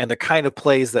 And the kind of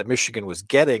plays that Michigan was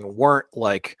getting weren't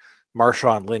like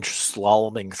Marshawn Lynch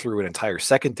slaloming through an entire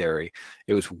secondary.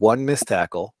 It was one missed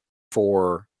tackle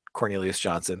for Cornelius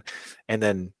Johnson, and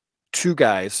then two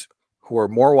guys who are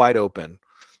more wide open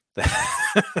than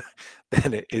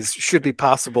it should be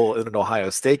possible in an Ohio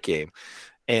State game.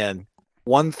 And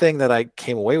one thing that I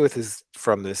came away with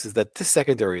from this is that this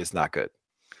secondary is not good.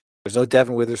 There's no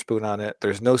Devin Witherspoon on it.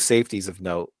 There's no safeties of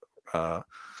note.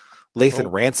 Lathan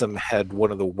Ransom had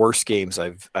one of the worst games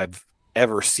I've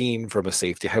ever seen from a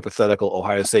safety. Hypothetical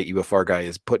Ohio State UFR guy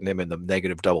is putting him in the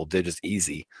negative double digits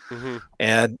easy. Mm-hmm.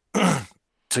 And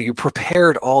so you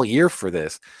prepared all year for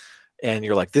this, and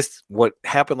you're like, what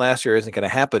happened last year isn't going to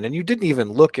happen. And you didn't even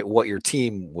look at what your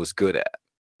team was good at.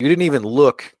 You didn't even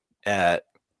look at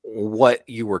what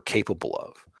you were capable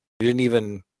of. You didn't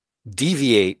even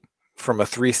deviate from a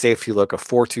 3 safety look, a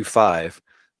 4-2-5.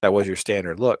 That was your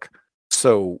standard look.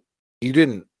 So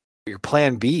your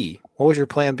plan B, what was your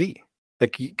plan B?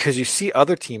 Like, because you see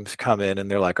other teams come in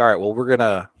and they're like, all right, well, we're going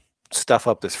to stuff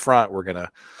up this front. We're going to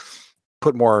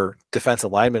put more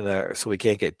defensive linemen in there so we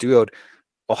can't get duoed.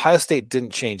 Ohio State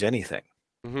didn't change anything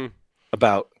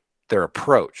about their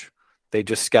approach. They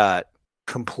just got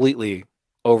completely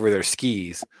over their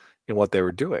skis in what they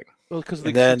were doing. Well, because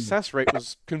the success rate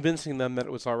was convincing them that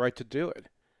it was all right to do it.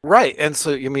 Right. And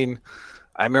so,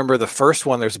 I remember the first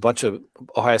one, there's a bunch of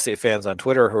Ohio State fans on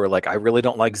Twitter who are like, I really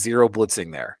don't like zero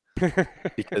blitzing there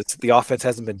because the offense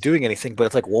hasn't been doing anything. But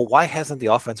it's like, well, why hasn't the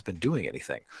offense been doing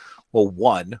anything? Well,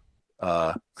 one,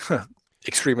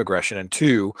 extreme aggression, and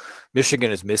two,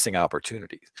 Michigan is missing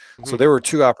opportunities. Mm-hmm. So there were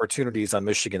 2 opportunities on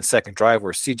Michigan's second drive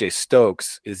where CJ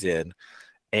Stokes is in,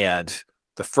 and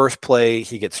the first play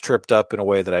he gets tripped up in a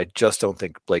way that I just don't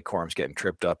think Blake Corum's getting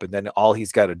tripped up. And then all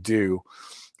he's got to do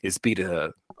is beat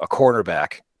a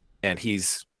cornerback, and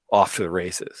he's off to the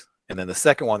races. And then the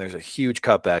second one, there's a huge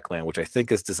cutback lane, which I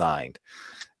think is designed,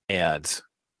 and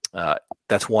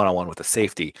that's one-on-one with the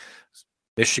safety.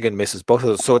 Michigan misses both of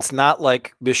those. So it's not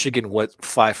like Michigan went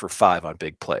 5 for 5 on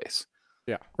big plays.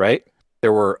 Yeah. Right?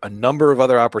 There were a number of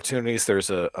other opportunities. There's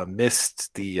a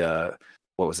missed, intentional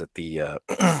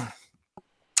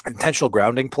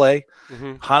grounding play.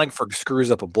 Mm-hmm. Honigford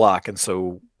screws up a block, and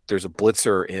so there's a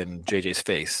blitzer in JJ's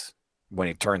face when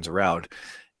he turns around.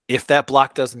 If that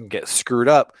block doesn't get screwed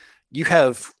up, you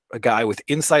have a guy with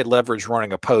inside leverage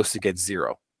running a post against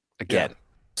 0 again. Yeah.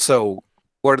 So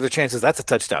what are the chances that's a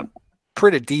touchdown?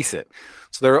 Pretty decent.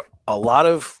 So there are a lot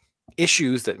of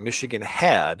issues that Michigan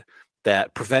had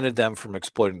that prevented them from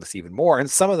exploiting this even more.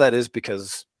 And some of that is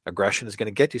because aggression is going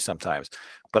to get you sometimes.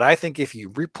 But I think if you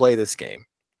replay this game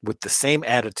with the same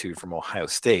attitude from Ohio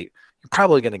State, you're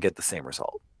probably going to get the same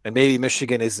result. And maybe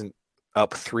Michigan isn't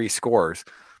up 3 scores,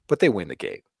 but they win the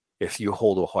game if you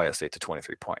hold Ohio State to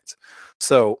 23 points.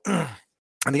 So, and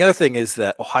the other thing is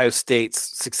that Ohio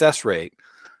State's success rate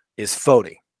is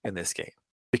phony in this game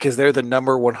because they're the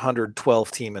number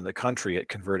 112 team in the country at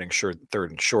converting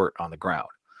third and short on the ground.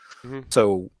 Mm-hmm.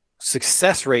 So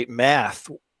success rate math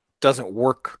doesn't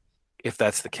work if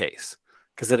that's the case,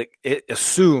 because it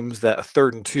assumes that a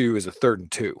 3rd and 2 is a 3rd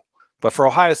and 2. But for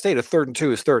Ohio State, a 3rd and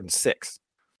 2 is 3rd and 6.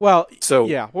 Well, so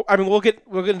yeah. We'll get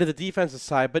into the defensive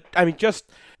side, but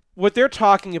just what they're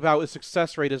talking about with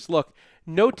success rate is, look,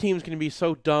 no team's going to be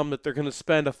so dumb that they're going to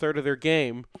spend a third of their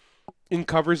game in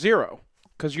cover 0.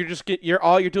 because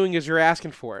all you're doing is you're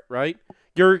asking for it, right?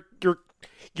 You're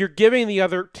giving the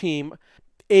other team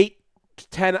 8 to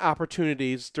 10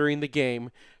 opportunities during the game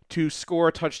to score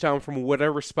a touchdown from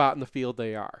whatever spot in the field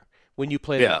they are when you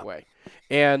play that way.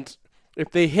 And if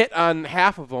they hit on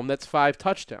half of them, that's 5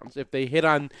 touchdowns. If they hit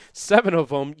on 7 of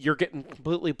them, you're getting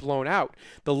completely blown out.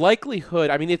 The likelihood,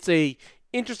 I mean, it's a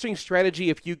interesting strategy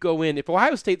if you go in. If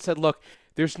Ohio State said, look,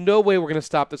 there's no way we're going to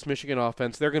stop this Michigan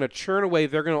offense. They're going to churn away.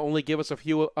 They're going to only give us a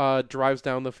few drives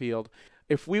down the field.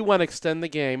 If we want to extend the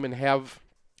game and have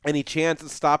any chance of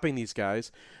stopping these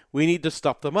guys, we need to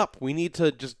stuff them up. We need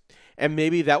to just, and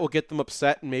maybe that will get them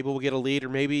upset, and maybe we'll get a lead, or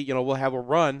maybe, we'll have a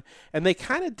run. And they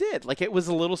kind of did. Like, it was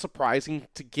a little surprising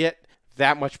to get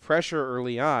that much pressure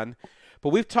early on. But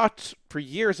we've talked for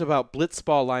years about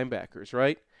blitzball linebackers,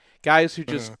 right? Guys who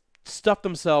just stuff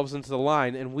themselves into the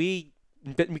line, and we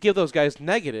give those guys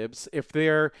negatives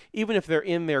even if they're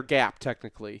in their gap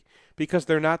technically, because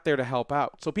they're not there to help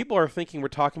out. So people are thinking we're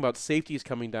talking about safeties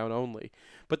coming down only,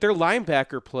 but their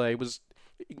linebacker play was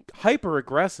hyper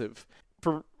aggressive.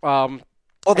 They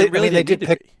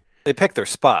picked their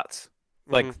spots.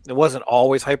 Like, it wasn't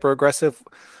always hyper aggressive.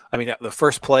 I mean, the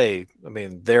first play,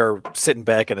 they're sitting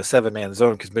back in a 7-man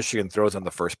zone because Michigan throws on the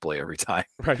first play every time.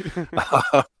 Right.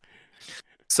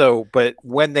 But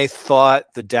when they thought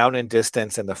the down and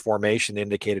distance and the formation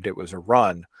indicated it was a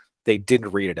run, they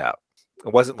didn't read it out.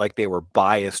 It wasn't like they were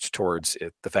biased towards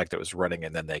it, the fact that it was running,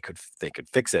 and then they could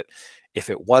fix it. If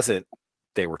it wasn't,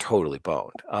 they were totally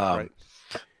boned. Right.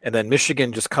 And then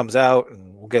Michigan just comes out,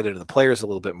 and we'll get into the players a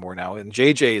little bit more now. And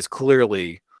JJ is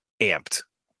clearly amped.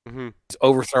 He's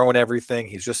overthrowing everything.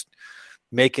 He's just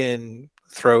making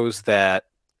throws that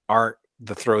aren't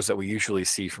the throws that we usually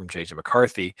see from JJ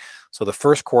McCarthy. So the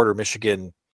first quarter,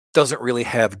 Michigan doesn't really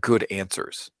have good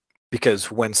answers,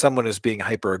 because when someone is being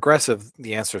hyper aggressive,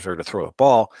 the answers are to throw a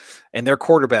ball, and their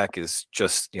quarterback is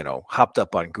just, hopped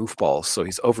up on goofballs. So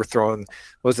he's overthrown.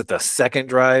 Was it the second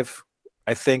drive,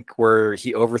 I think, where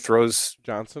he overthrows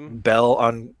Johnson Bell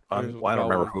on I don't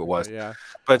remember who it was. Yeah.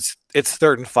 But it's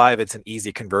 3rd and 5. It's an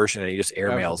easy conversion, and he just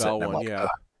airmails it. And I'm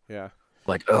like,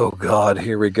 like, oh God,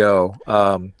 here we go.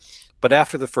 But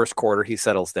after the first quarter, he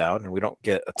settles down, and we don't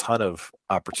get a ton of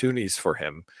opportunities for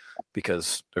him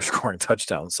because they're scoring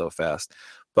touchdowns so fast.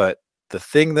 But the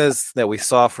thing that we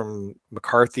saw from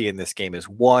McCarthy in this game is,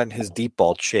 one, his deep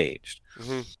ball changed.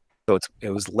 So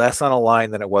it was less on a line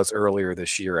than it was earlier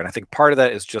this year. And I think part of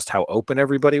that is just how open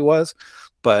everybody was.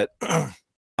 But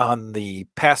on the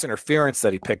pass interference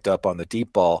that he picked up on the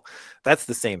deep ball, that's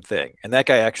the same thing. And that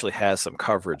guy actually has some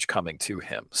coverage coming to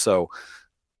him. So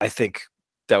I think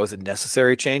that was a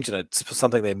necessary change, and it's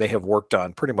something they may have worked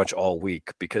on pretty much all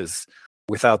week, because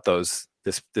without those,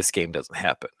 this game doesn't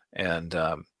happen. And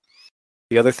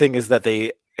the other thing is that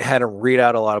they had him read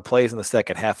out a lot of plays in the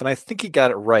second half, and I think he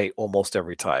got it right almost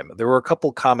every time. There were a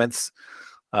couple comments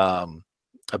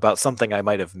about something I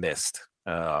might have missed,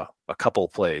 a couple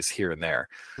plays here and there,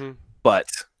 but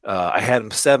I had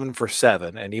him 7 for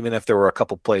 7, and even if there were a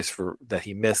couple plays that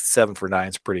he missed, 7 for 9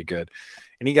 is pretty good.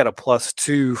 And he got a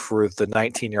 +2 for the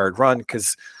 19-yard run,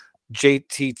 because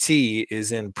JTT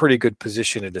is in pretty good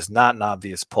position. It is not an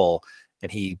obvious pull,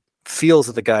 and he feels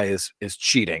that the guy is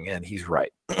cheating, and he's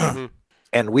right.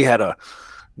 And we had a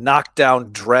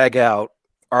knockdown, drag out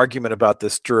argument about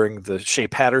this during the Shea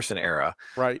Patterson era,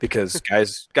 right? Because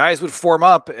guys would form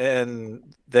up,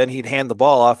 and then he'd hand the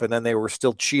ball off, and then they were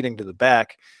still cheating to the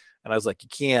back. And I was like, you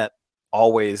can't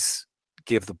always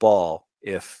give the ball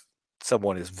if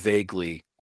someone is vaguely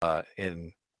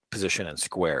in position and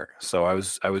square. So I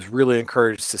was really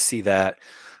encouraged to see that.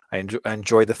 I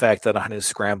enjoyed the fact that on his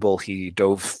scramble he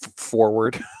dove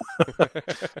forward,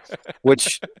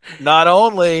 which not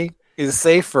only is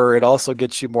safer, it also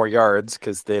gets you more yards,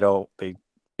 because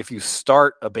if you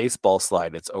start a baseball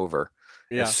slide, it's over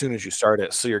as soon as you start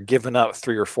it. So you're giving up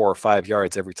 3 or 4 or 5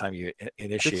 yards every time you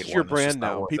initiate. It's your brand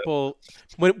now. People,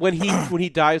 when he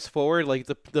dives forward, like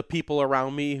the people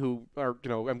around me who are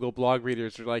MGO blog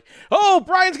readers are like, "Oh,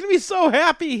 Brian's gonna be so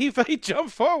happy he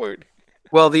jumped forward."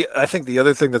 Well, I think the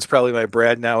other thing that's probably my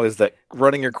brand now is that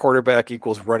running your quarterback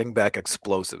equals running back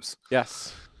explosives.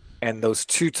 Yes. And those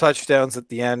 2 touchdowns at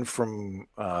the end from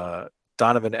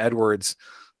Donovan Edwards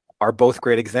are both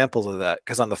great examples of that.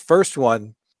 Because on the first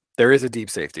one, there is a deep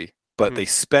safety, but they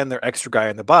spend their extra guy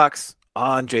in the box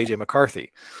on JJ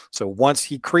McCarthy. So once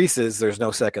he creases, there's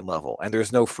no second level, and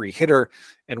there's no free hitter.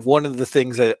 And one of the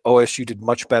things that OSU did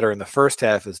much better in the first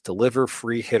half is deliver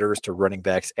free hitters to running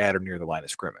backs at or near the line of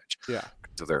scrimmage. Yeah.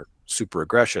 So their super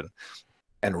aggression.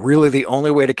 And really the only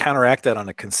way to counteract that on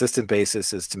a consistent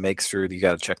basis is to make sure that you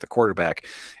got to check the quarterback.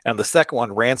 And the second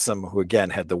one, Ransom, who again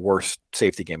had the worst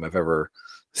safety game I've ever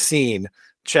seen,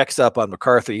 checks up on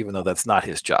McCarthy, even though that's not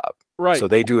his job. Right. So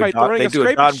they do Right,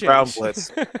 a Don Brown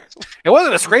blitz. It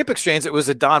wasn't a scrape exchange. It was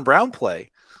a Don Brown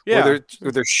play. Yeah.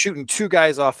 Where they're shooting two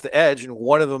guys off the edge, and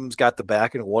one of them's got the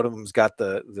back and one of them's got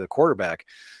the quarterback.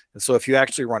 And so if you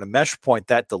actually run a mesh point,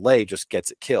 that delay just gets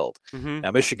it killed. Mm-hmm.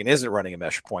 Now, Michigan isn't running a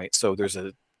mesh point, so there's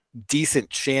a decent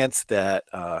chance that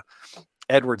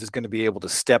Edwards is going to be able to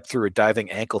step through a diving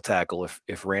ankle tackle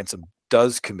if Ransom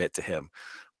does commit to him.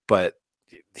 But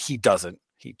he doesn't.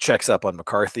 He checks up on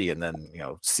McCarthy and then,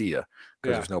 see ya,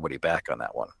 because there's nobody back on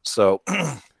that one. So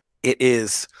it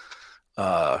is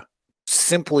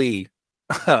simply,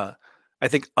 I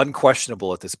think,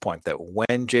 unquestionable at this point that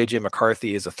when J.J.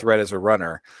 McCarthy is a threat as a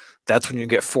runner, that's when you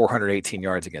get 418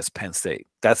 yards against Penn State.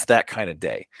 That's that kind of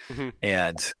day. Mm-hmm.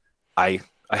 And I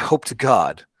hope to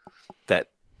God that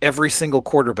every single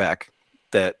quarterback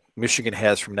that Michigan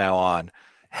has from now on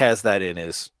has that in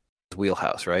his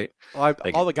wheelhouse, right? Well,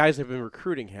 all the guys they've been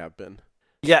recruiting have been.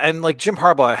 Yeah, and like Jim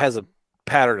Harbaugh has a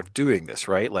pattern of doing this,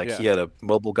 right? Like he had a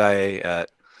mobile guy at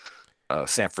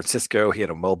San Francisco, he had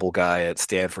a mobile guy at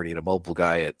Stanford, he had a mobile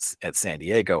guy at San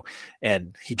Diego,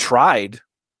 and he tried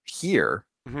here,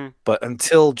 but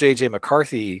until J.J.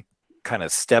 McCarthy kind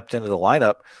of stepped into the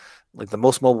lineup, like the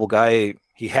most mobile guy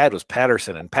he had was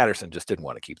Patterson, and Patterson just didn't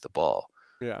want to keep the ball.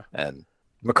 Yeah, and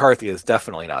McCarthy is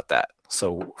definitely not that.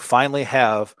 So finally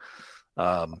have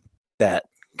that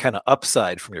kind of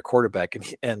upside from your quarterback.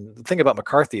 And the thing about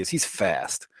McCarthy is he's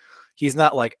fast. He's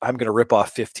not like, I'm going to rip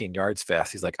off 15 yards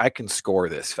fast. He's like, I can score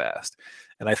this fast.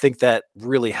 And I think that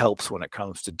really helps when it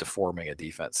comes to deforming a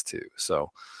defense too. So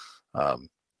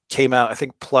came out, I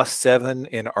think, +7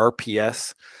 in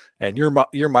RPS. And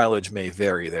your mileage may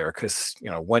vary there because,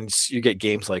 once you get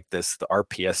games like this, the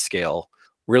RPS scale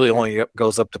really only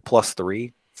goes up to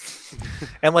 +3.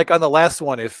 And like on the last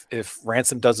one, if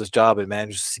Ransom does his job and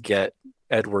manages to get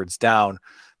Edwards down,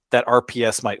 that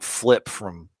RPS might flip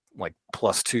from like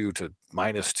 +2 to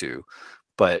 -2.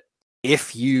 But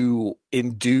if you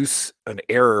induce an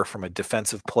error from a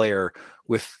defensive player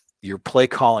with your play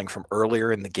calling from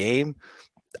earlier in the game,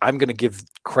 I'm going to give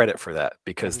credit for that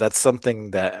because that's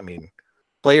something that,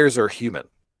 players are human.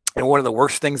 And one of the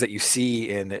worst things that you see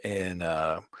in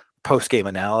post-game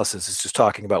analysis is just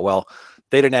talking about, well,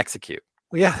 they didn't execute.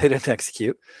 Well, yeah, they didn't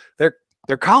execute. They're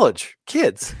college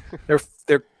kids.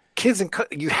 They're kids, and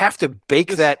you have to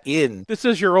bake that in. This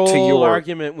is your old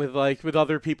argument with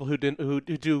other people who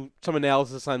do some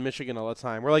analysis on Michigan all the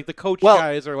time. Where like the coach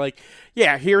guys are like,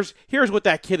 yeah, here's what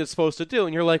that kid is supposed to do,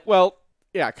 and you're like, well,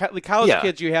 yeah, the college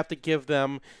kids, you have to give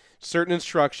them certain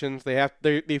instructions.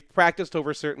 They've practiced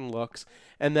over certain looks,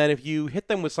 and then if you hit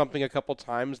them with something a couple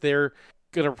times, they're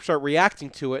going to start reacting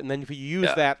to it, and then if you use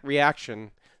that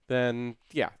reaction, then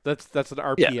that's an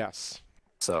RPS. Yeah.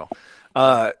 So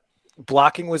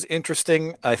blocking was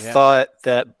interesting. I thought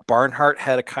that Barnhart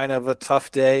had a kind of a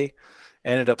tough day,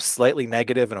 ended up slightly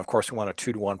negative, and of course we want a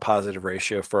 2-to-1 positive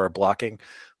ratio for our blocking,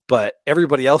 but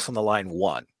everybody else on the line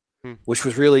won, which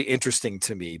was really interesting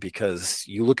to me because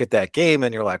you look at that game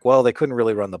and you're like, well, they couldn't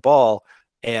really run the ball,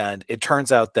 and it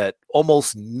turns out that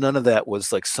almost none of that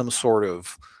was like some sort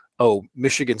of,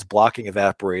 Michigan's blocking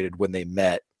evaporated when they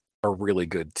met a really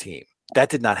good team. That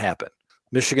did not happen.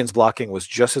 Michigan's blocking was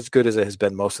just as good as it has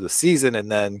been most of the season,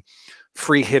 and then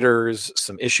free hitters,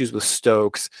 some issues with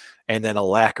Stokes, and then a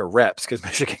lack of reps because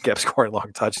Michigan kept scoring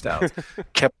long touchdowns,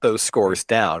 kept those scores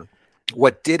down.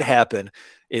 What did happen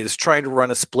is trying to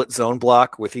run a split zone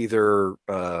block with either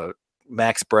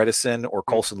Max Bredesen or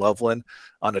Colson Loveland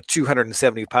on a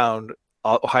 270-pound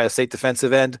Ohio State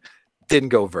defensive end didn't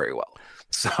go very well.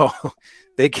 So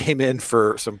they came in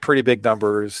for some pretty big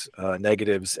numbers,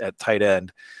 negatives at tight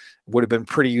end. Would have been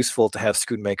pretty useful to have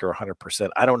Schoonmaker 100%.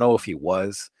 I don't know if he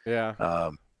was. Yeah.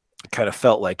 Kind of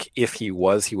felt like if he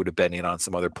was, he would have been in on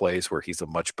some other plays where he's got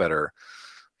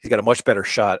a much better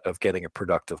shot of getting a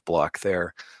productive block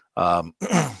there. Or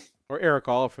Eric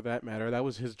All, for that matter. That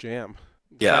was his jam.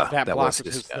 Yeah, that block was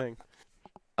his thing.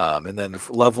 And then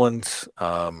Loveland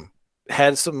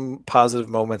had some positive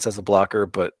moments as a blocker,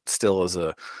 but still as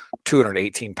a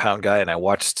 218-pound guy. And I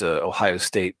watched Ohio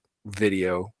State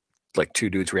video, like two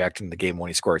dudes reacting to the game when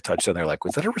he scored a touchdown. They're like,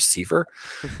 was that a receiver?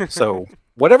 So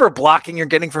whatever blocking you're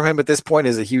getting from him at this point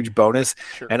is a huge bonus.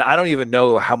 Sure. And I don't even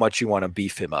know how much you want to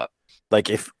beef him up. Like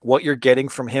if what you're getting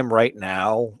from him right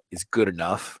now is good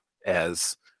enough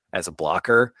as a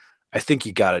blocker, I think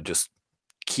you got to just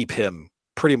keep him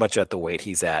pretty much at the weight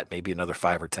he's at, maybe another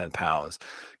 5 or 10 pounds,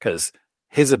 because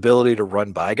his ability to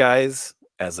run by guys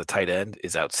as a tight end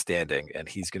is outstanding, and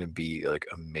he's going to be like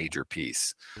a major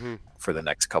piece for the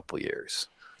next couple of years.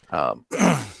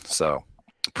 So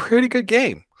pretty good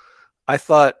game. I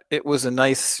thought it was a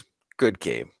nice, good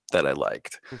game that I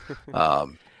liked.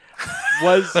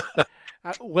 Because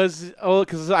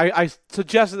I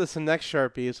suggested this in next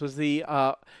Sharpies, was the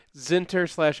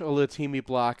Zinter/Olatimi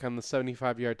block on the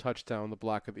 75-yard touchdown the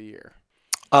block of the year?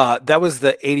 That was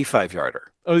the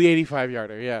 85-yarder. Oh, the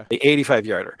 85-yarder, yeah. The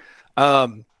 85-yarder.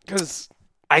 Because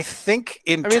I think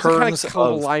terms it's kind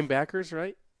of linebackers,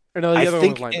 right? Or no, the other one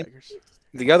was linebackers.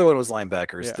 The other one was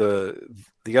linebackers. Yeah.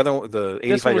 The other one, the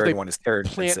 85-yard one is Taron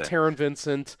Vincent. Taron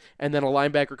Vincent, and then a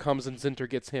linebacker comes and Zinter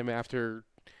gets him after.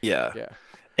 Yeah.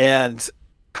 And,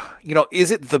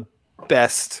 is it the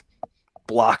best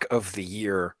block of the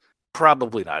year?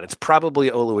 Probably not. It's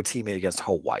probably Oluwatimi against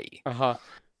Hawaii.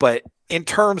 But in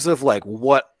terms of like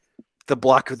what the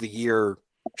block of the year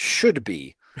should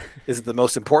be, is it the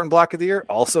most important block of the year?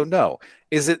 Also, no.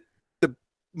 Is it the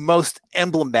most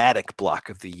emblematic block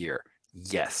of the year?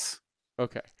 Yes.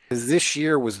 Okay. Because this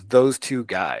year was those two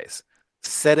guys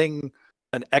setting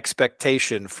an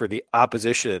expectation for the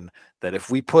opposition that if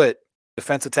we put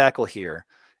defensive tackle here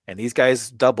and these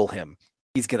guys double him,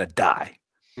 he's going to die.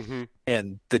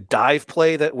 And the dive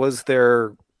play that was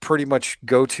their pretty much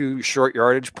go-to short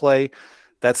yardage play,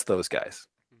 that's those guys.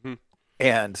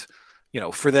 And,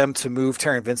 for them to move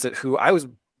Taron Vincent, who I was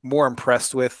more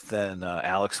impressed with than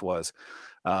Alex was,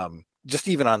 just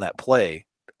even on that play,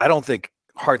 I don't think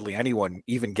hardly anyone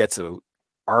even gets a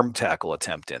arm tackle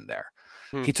attempt in there.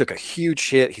 He took a huge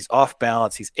hit. He's off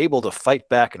balance. He's able to fight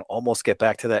back and almost get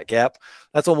back to that gap.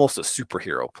 That's almost a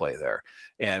superhero play there.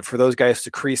 And for those guys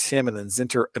to crease him, and then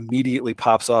Zinter immediately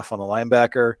pops off on the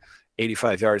linebacker,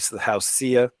 85 yards to the house.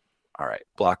 See ya. All right.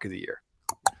 Block of the year.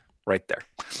 Right there.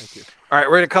 Thank you. All right.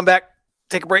 We're going to come back,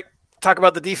 take a break, talk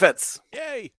about the defense.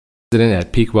 Yay.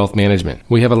 At Peak Wealth Management.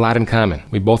 We have a lot in common.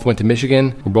 We both went to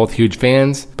Michigan. We're both huge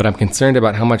fans, but I'm concerned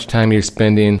about how much time you're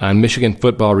spending on Michigan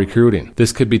football recruiting.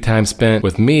 This could be time spent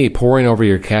with me poring over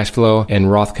your cash flow and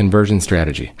Roth conversion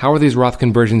strategy. How are these Roth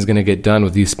conversions going to get done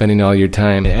with you spending all your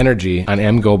time and energy on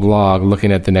MGO Blog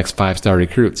looking at the next 5-star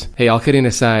recruits? Hey, all kidding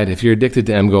aside, if you're addicted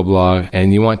to MGO Blog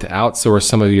and you want to outsource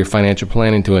some of your financial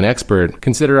planning to an expert,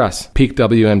 consider us.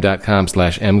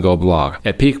 peakwm.com/MGO Blog.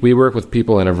 At Peak, we work with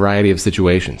people in a variety of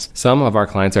situations. Some of our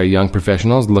clients are young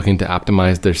professionals looking to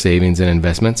optimize their savings and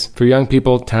investments. For young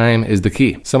people, time is the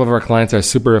key. Some of our clients are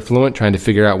super affluent trying to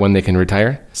figure out when they can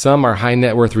retire. Some are high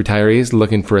net worth retirees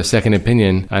looking for a second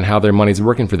opinion on how their money's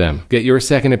working for them. Get your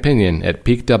second opinion at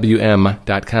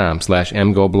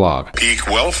peakwm.com/MGOblog. Peak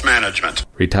Wealth Management.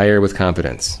 Retire with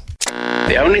confidence.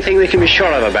 The only thing we can be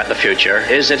sure of about the future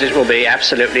is that it will be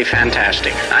absolutely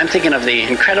fantastic. I'm thinking of the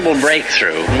incredible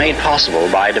breakthrough made possible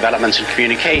by developments in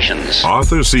communications.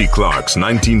 Arthur C. Clarke's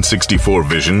 1964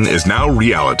 vision is now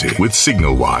reality with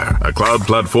SignalWire, a cloud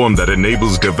platform that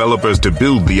enables developers to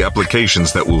build the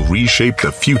applications that will reshape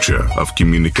the future of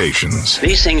communications.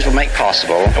 These things will make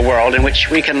possible a world in which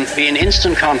we can be in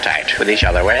instant contact with each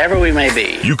other wherever we may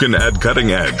be. You can add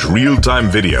cutting-edge, real-time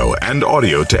video and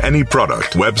audio to any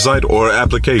product, website, or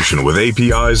application with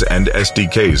APIs and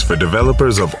SDKs for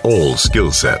developers of all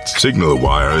skill sets.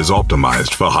 SignalWire is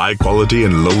optimized for high quality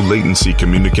and low latency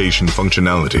communication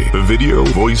functionality for video,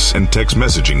 voice, and text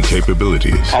messaging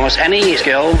capabilities. Almost any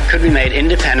skill could be made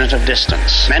independent of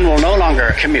distance. Men will no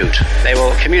longer commute. They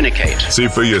will communicate. See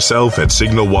for yourself at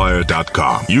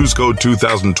signalwire.com. Use code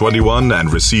 2021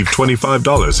 and receive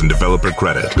 $25 in developer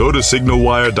credit. Go to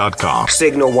signalwire.com.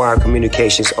 SignalWire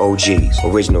Communications OGs,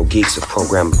 original geeks of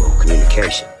programmable communication.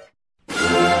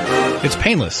 It's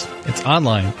painless. It's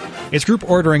online. It's group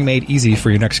ordering made easy for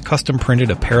your next custom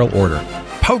printed apparel order.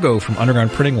 Pogo from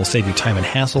Underground Printing will save you time and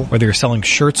hassle, whether you're selling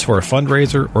shirts for a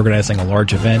fundraiser, organizing a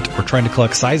large event, or trying to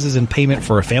collect sizes and payment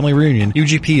for a family reunion.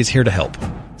 UGP is here to help.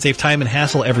 Save time and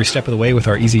hassle every step of the way with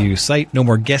our easy-to-use site. No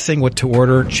more guessing what to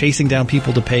order, chasing down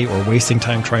people to pay, or wasting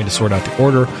time trying to sort out the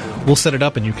order. We'll set it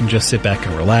up and you can just sit back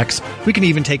and relax. We can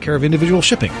even take care of individual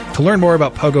shipping. To learn more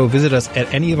about Pogo, visit us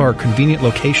at any of our convenient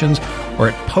locations or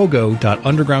at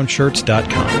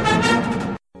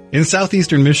pogo.undergroundshirts.com. In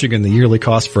southeastern Michigan, the yearly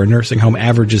cost for a nursing home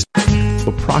averages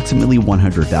approximately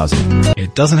 $100,000.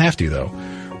 It doesn't have to, though.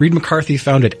 Reed McCarthy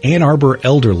founded Ann Arbor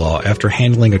Elder Law after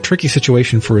handling a tricky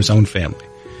situation for his own family.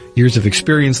 Years of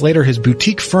experience later, his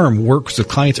boutique firm works with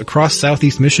clients across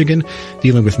southeast Michigan,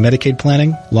 dealing with Medicaid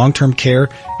planning, long-term care,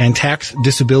 and tax,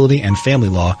 disability, and family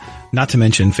law, not to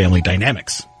mention family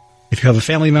dynamics. If you have a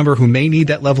family member who may need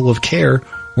that level of care,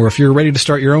 or if you're ready to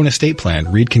start your own estate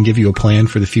plan, Reed can give you a plan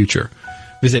for the future.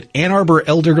 Visit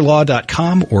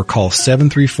AnnArborElderLaw.com or call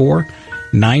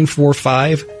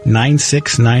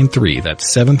 734-945-9693.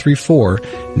 That's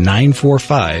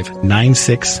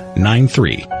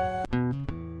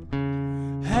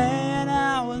 734-945-9693. Hanging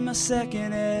out with my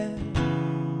second ed.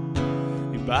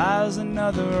 He buys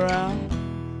another round.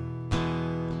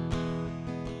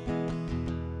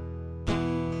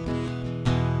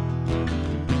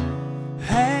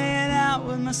 Hanging out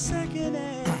with my second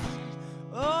ed.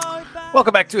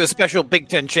 Welcome back to a special Big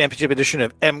Ten Championship edition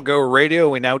of MGO Radio.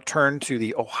 We now turn to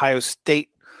the Ohio State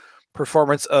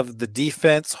performance of the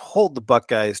defense. Hold the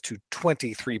Buckeyes to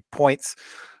 23 points.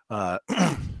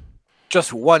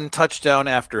 Just one touchdown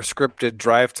after scripted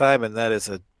drive time, and that is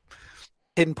a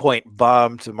pinpoint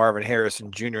bomb to Marvin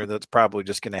Harrison Jr. That's probably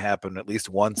just going to happen at least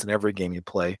once in every game you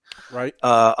play. Right.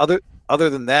 Other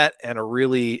than that, and a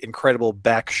really incredible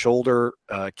back shoulder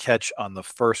catch on the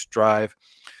first drive,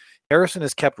 Harrison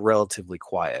is kept relatively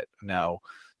quiet. Now,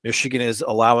 Michigan is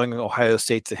allowing Ohio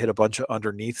State to hit a bunch of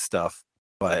underneath stuff,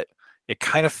 but it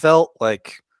kind of felt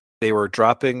like they were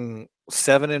dropping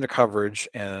 7 into coverage,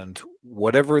 and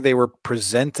whatever they were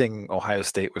presenting Ohio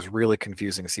State was really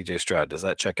confusing CJ Stroud. Does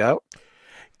that check out?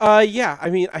 Yeah. I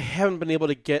mean, I haven't been able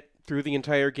to get through the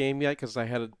entire game yet because I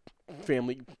had a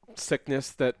family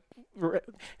sickness that as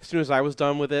soon as I was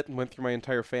done with it and went through my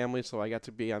entire family, so I got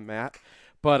to be on that.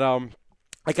 But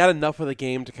I got enough of the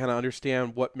game to kind of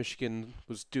understand what Michigan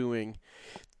was doing.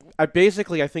 I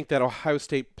think that Ohio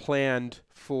State planned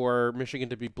for Michigan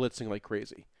to be blitzing like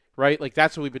crazy, right? Like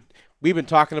that's what we've been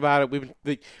talking about it.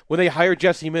 When they hired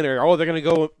Jesse Minter, they're going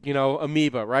to go,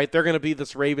 amoeba, right? They're going to be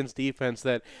this Ravens defense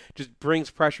that just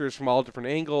brings pressures from all different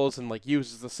angles and like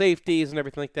uses the safeties and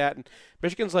everything like that. And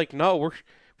Michigan's like, no, we're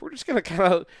just going to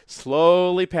kind of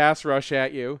slowly pass rush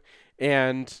at you.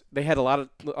 And they had a lot of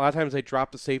times they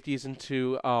dropped the safeties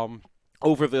into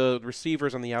over the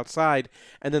receivers on the outside,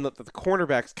 and then the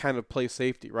cornerbacks kind of play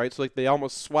safety, right? So like they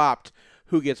almost swapped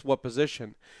who gets what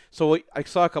position. So what I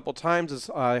saw a couple times is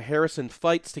Harrison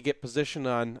fights to get position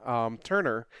on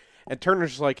Turner, and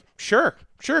Turner's like, sure,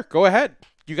 go ahead.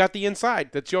 You got the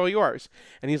inside. That's all yours.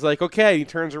 And he's like, okay. He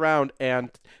turns around, and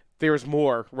there's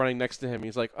more running next to him.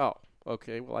 He's like, oh,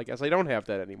 okay, well, I guess I don't have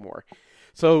that anymore.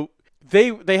 So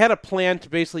They had a plan to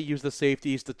basically use the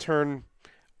safeties to turn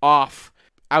off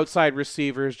outside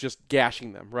receivers, just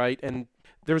gashing them, right? And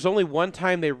there was only one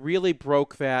time they really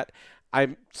broke that.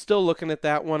 I'm still looking at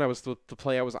that one. I was the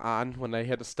play I was on when I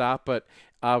had to stop, but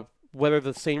whether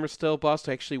the Sainristil bust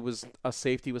actually was a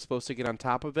safety was supposed to get on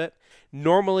top of it.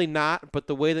 Normally not, but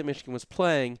the way that Michigan was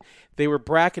playing, they were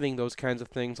bracketing those kinds of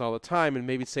things all the time, and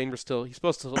maybe Sainristil, he's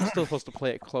still supposed to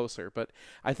play it closer, but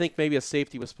I think maybe a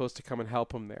safety was supposed to come and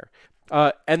help him there.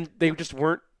 And they just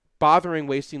weren't bothering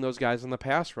wasting those guys in the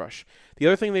pass rush. The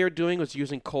other thing they were doing was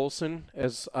using Colson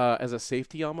as a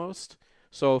safety almost.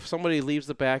 So if somebody leaves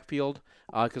the backfield,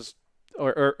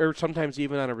 or sometimes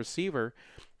even on a receiver,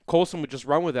 Colson would just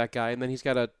run with that guy, and then he's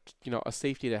got a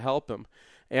safety to help him.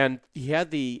 And he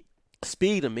had the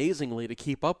speed, amazingly, to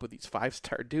keep up with these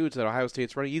 5-star dudes that Ohio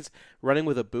State's running. He's running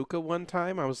with Ibuka one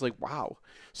time. I was like, wow.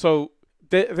 So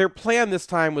their plan this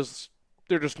time was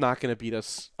they're just not going to beat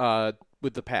us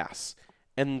with the pass.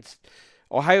 And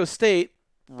Ohio State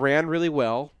ran really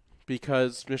well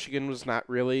because Michigan was not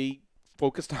really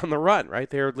focused on the run, right?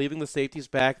 They're leaving the safeties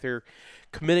back. They're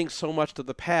committing so much to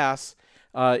the pass.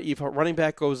 If a running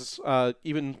back goes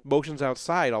even motions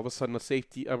outside, all of a sudden a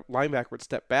linebacker would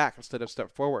step back instead of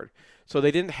step forward. So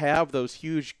they didn't have those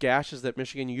huge gashes that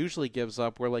Michigan usually gives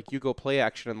up where like you go play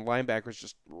action and the linebackers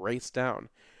just race down.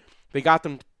 They got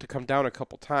them to come down a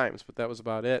couple times, but that was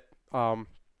about it.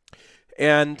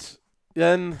 And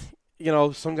then,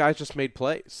 some guys just made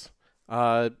plays.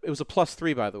 It was a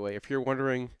 +3, by the way, if you're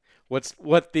wondering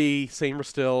what the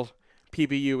Sainristil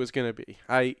PBU is going to be.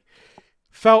 I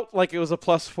felt like it was a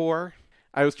 +4.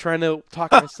 I was trying to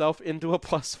talk myself into a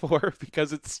 +4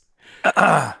 because it's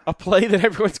a play that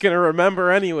everyone's going to remember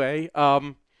anyway.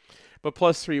 But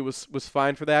 +3 was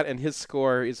fine for that, and his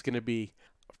score is going to be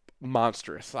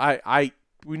monstrous.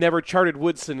 We never charted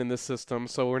Woodson in this system,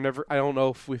 so I don't know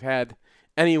if we've had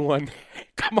anyone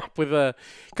come up with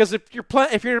because if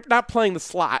you're not playing the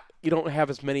slot, you don't have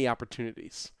as many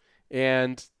opportunities.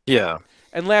 And yeah.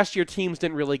 And last year, teams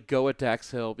didn't really go at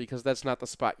Dax Hill because that's not the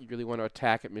spot you really want to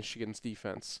attack at Michigan's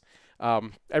defense.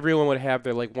 Everyone would have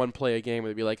their one play a game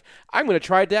where they'd be like, I'm going to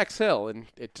try Dax Hill, and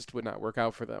it just would not work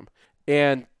out for them.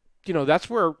 And that's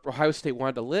where Ohio State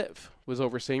wanted to live, was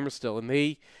over Sainristil, and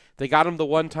they got him the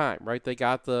one time, right? They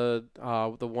got the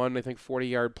one, I think,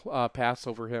 40-yard pass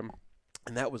over him,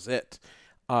 and that was it.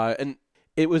 And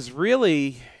it was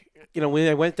really, when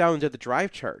I went down and did the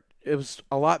drive chart, it was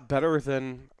a lot better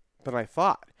than I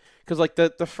thought. because like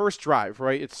the first drive,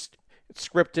 right? It's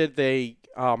scripted. They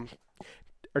are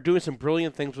doing some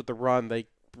brilliant things with the run. They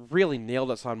really nailed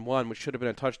us on one, which should have been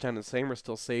a touchdown, and Samer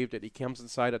still saved it. He comes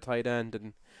inside a tight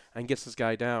end and gets this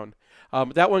guy down.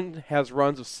 That one has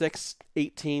runs of 6,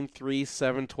 18, 3,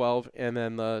 7, 12, and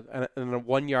then a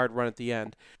 1 yard run at the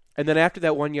end. And then after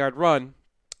that 1 yard run,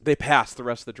 they passed the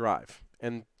rest of the drive,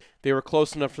 and they were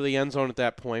close enough to the end zone at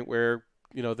that point where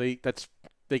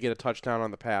they get a touchdown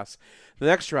on the pass. The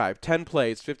next drive, 10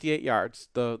 plays, 58 yards,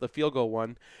 the field goal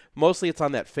one. Mostly it's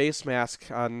on that face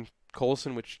mask on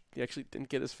Colson, which he actually didn't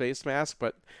get his face mask,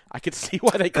 but I could see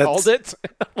why they called it.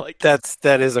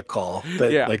 That is a call.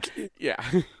 Yeah.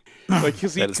 Like,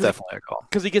 that is definitely a call.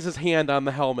 Because he gets his hand on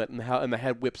the helmet and the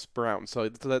head whips Brown. So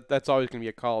that's always going to be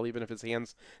a call, even if his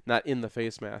hand's not in the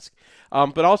face mask.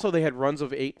 But also they had runs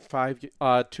of 8, 5,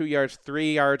 2 yards,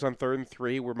 3 yards on 3rd and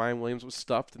 3 where Mayan Williams was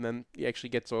stuffed, and then he actually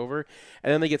gets over.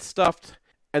 And then they get stuffed,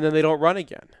 and then they don't run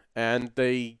again. And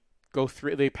they go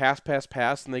through, they pass,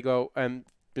 and they go, and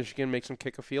Michigan makes them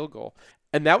kick a field goal.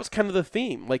 And that was kind of the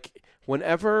theme. Like,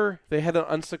 whenever they had an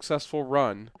unsuccessful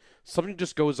run, something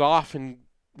just goes off in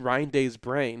Ryan Day's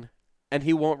brain, and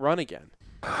he won't run again.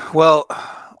 Well,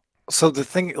 so the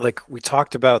thing, like, we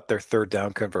talked about their third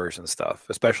down conversion stuff,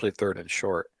 especially 3rd and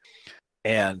short.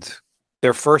 And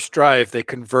their first drive, they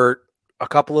convert a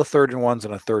couple of 3rd and 1s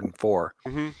and a 3rd and 4.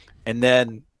 Mm-hmm. And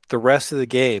then the rest of the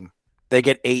game, they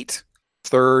get 8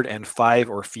 3rd and 5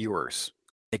 or fewers.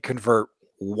 They convert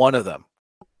one of them,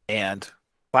 and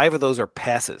 5 of those are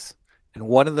passes, and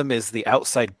one of them is the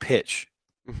outside pitch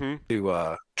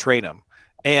to train them.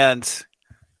 And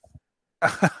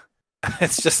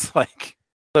it's just like,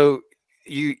 so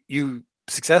you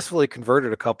successfully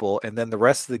converted a couple, and then the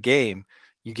rest of the game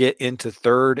you get into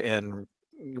 3rd and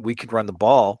we could run the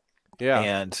ball. Yeah.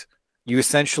 And you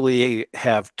essentially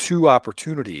have 2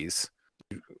 opportunities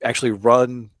to actually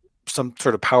run some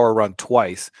sort of power run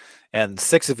twice, and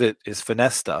 6 of it is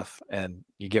finesse stuff, and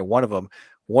you get one of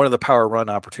the power run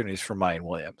opportunities from Mayan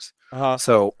Williams.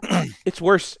 So it's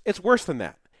worse than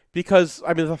that, because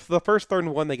I mean the first 3rd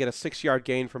and 1 they get a 6-yard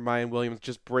gain from Mayan Williams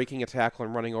just breaking a tackle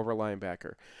and running over a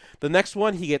linebacker. The next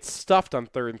one he gets stuffed on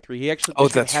 3rd and 3. He actually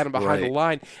had him behind the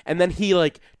line, and then he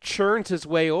like churns his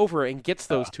way over and gets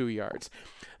those 2 yards.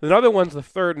 Another one's the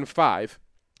 3rd and 5.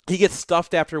 He gets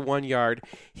stuffed after 1 yard.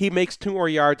 He makes 2 more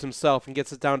yards himself and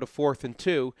gets it down to 4th and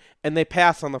 2, and they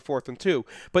pass on the 4th and 2.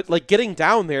 But like getting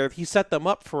down there, he set them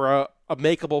up for a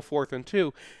makeable 4th and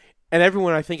 2. And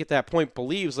everyone, I think, at that point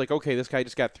believes, like, okay, this guy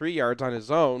just got 3 yards on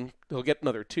his own. He'll get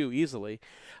another 2 easily.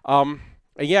 And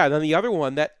then the other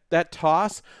one, that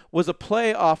toss was a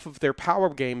play off of their power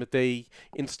game that they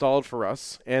installed for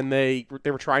us. And they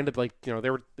were trying to, like,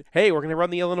 hey, we're going to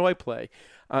run the Illinois play.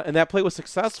 And that play was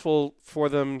successful for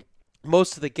them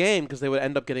most of the game because they would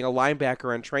end up getting a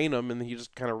linebacker and train him, and then you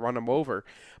just kind of run him over.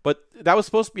 But that was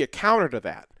supposed to be a counter to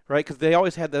that, right? Because they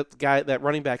always had that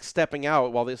running back stepping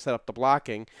out while they set up the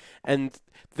blocking. And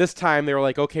this time they were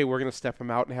like, okay, we're going to step him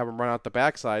out and have him run out the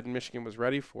backside, and Michigan was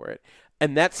ready for it.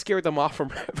 And that scared them off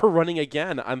from ever running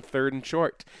again on 3rd and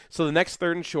short. So the next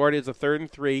 3rd and short is a 3rd and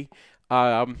 3.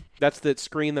 That's the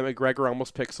screen that McGregor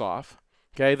almost picks off.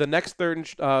 Okay, the next 3rd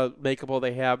and makeable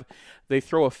they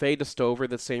throw a fade to Stover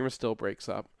that Samer still breaks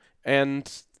up,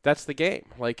 and that's the game.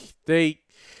 Like their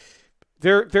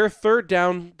 3rd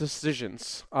down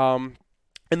decisions, and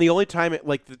the only time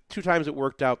the 2 times it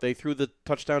worked out, they threw the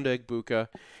touchdown to Egbuka,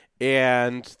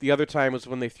 and the other time was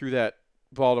when they threw that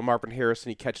ball to Marvin Harrison.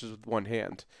 He catches with one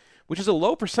hand, which is a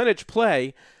low percentage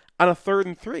play on a 3rd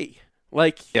and 3.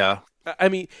 Like, yeah. I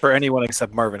mean, for anyone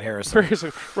except Marvin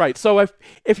Harrison. Right. So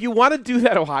if you want to do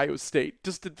that, Ohio State,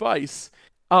 just advice,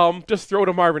 just throw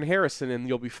to Marvin Harrison and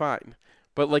you'll be fine.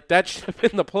 But like that should have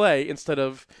been the play instead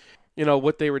of,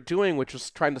 what they were doing, which was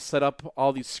trying to set up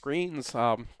all these screens.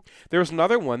 There was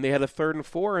another one. They had a 3rd and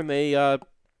 4, and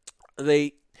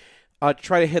they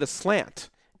try to hit a slant,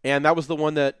 and that was the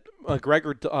one that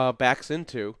Gregor backs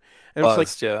into. And it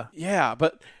was like, yeah,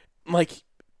 but like.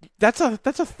 That's a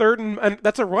 3rd and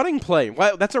that's a running play.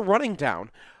 That's a running down.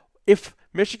 If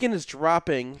Michigan is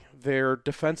dropping their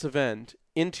defensive end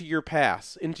into your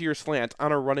pass, into your slant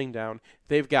on a running down,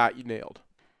 they've got you nailed.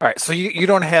 All right, so you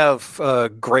don't have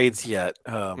grades yet,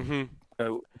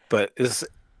 but is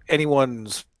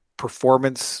anyone's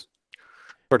performance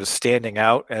sort of standing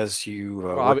out as you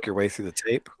work your way through the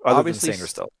tape? Other than Samer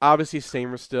still. Obviously,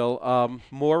 Samer still.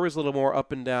 Moore was a little more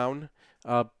up and down.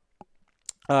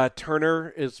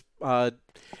 Turner is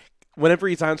whenever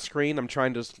he's on screen, I'm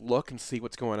trying to just look and see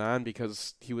what's going on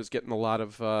because he was getting a lot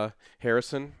of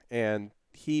Harrison, and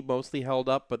he mostly held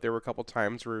up, but there were a couple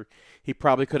times where he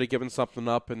probably could have given something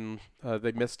up and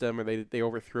they missed him or they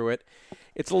overthrew it.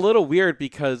 It's a little weird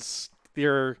because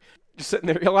you're just sitting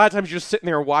there. A lot of times you're just sitting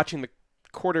there watching the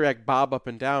quarterback bob up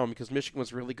and down because Michigan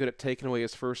was really good at taking away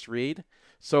his first read.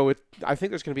 So I think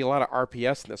there's going to be a lot of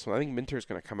RPS in this one. I think Minter's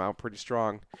going to come out pretty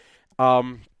strong.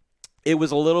 It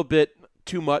was a little bit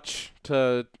too much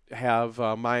to have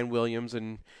Mayan Williams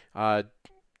and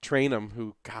Trainum,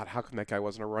 who, God, how come that guy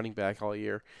wasn't a running back all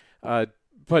year?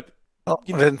 But I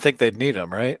didn't think they'd need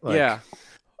him, right? Yeah.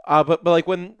 But like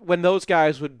when those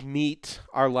guys would meet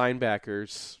our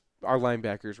linebackers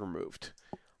were moved.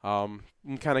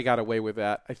 And kind of got away with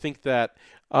that. I think that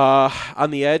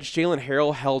on the edge, Jalen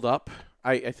Harrell held up.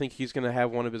 I think he's going to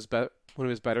have one of his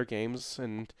better games.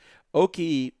 And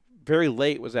Oki, very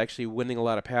late, was actually winning a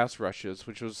lot of pass rushes,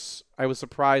 I was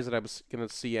surprised that I was going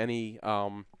to see any.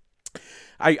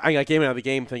 I came out of the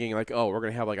game thinking like, oh, we're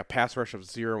going to have like a pass rush of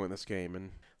 0 in this game,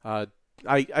 and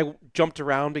I jumped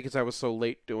around because I was so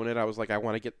late doing it. I was like, I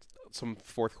want to get some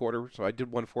fourth quarter, so I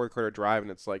did one fourth quarter drive,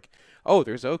 and it's like, oh,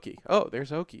 there's Oki.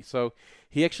 So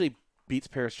he actually beats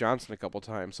Paris Johnson a couple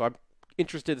times. So I'm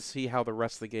interested to see how the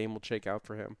rest of the game will shake out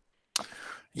for him.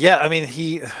 Yeah, I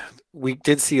mean, we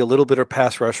did see a little bit of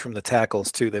pass rush from the tackles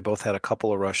too. They both had a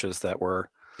couple of rushes that were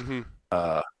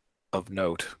of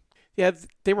note. Yeah,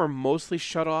 they were mostly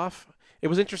shut off. It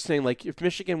was interesting. Like if a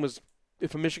Michigan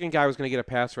guy was going to get a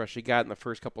pass rush, he got it in the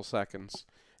first couple seconds,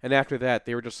 and after that,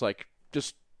 they were just like,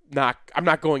 I'm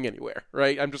not going anywhere,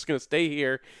 right? I'm just going to stay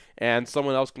here, and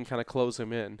someone else can kind of close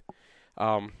him in.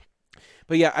 But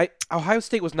yeah, Ohio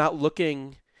State was not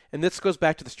looking, and this goes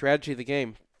back to the strategy of the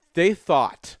game. They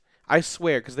thought, I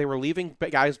swear, because they were leaving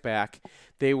guys back,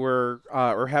 they were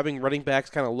or having running backs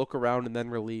kind of look around and then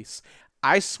release.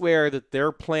 I swear that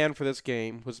their plan for this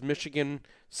game was Michigan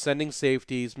sending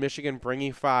safeties, Michigan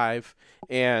bringing 5,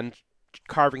 and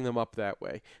carving them up that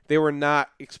way. They were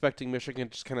not expecting Michigan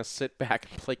to just kind of sit back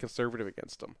and play conservative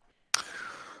against them.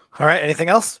 All right. Anything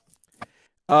else?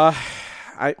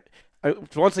 I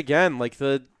once again, like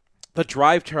the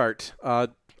drive chart.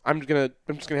 I'm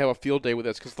just gonna have a field day with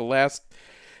this because the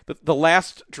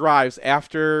last drives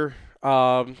after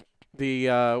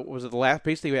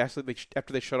basically after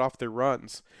they shut off their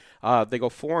runs, they go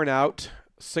 4 and out,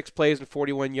 6 plays and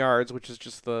 41 yards, which is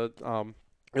just the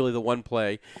really the one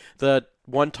play, the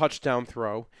one touchdown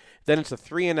throw. Then it's a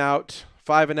 3 and out,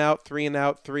 5 and out, 3 and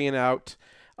out, 3 and out,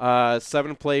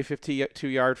 7 play,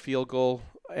 52-yard field goal,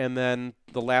 and then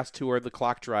the last 2 are the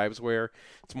clock drives where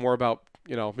it's more about,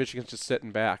 Michigan's just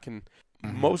sitting back, and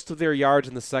most of their yards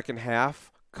in the second half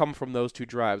come from those 2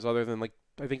 drives. Other than I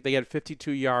think they had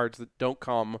 52 yards that don't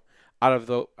come out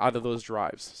of those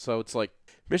drives. So it's like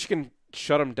Michigan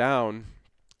shut them down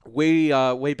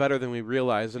way better than we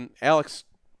realized. And Alex,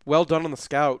 well done on the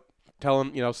scout,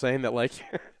 saying that like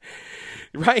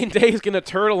Ryan Day is going to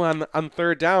turtle on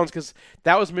third downs because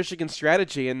that was Michigan's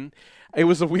strategy, and it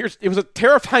was a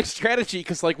terrifying strategy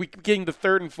because like we keep getting to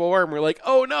 3rd and 4, and we're like,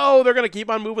 oh no, they're going to keep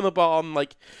on moving the ball, and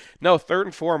like, no, 3rd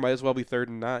and 4 might as well be 3rd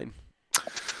and 9.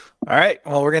 All right,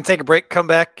 well, we're going to take a break, come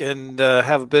back, and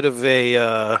have a bit of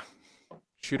a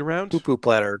shoot around, poo-poo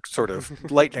platter sort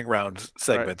of lightning round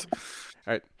segment.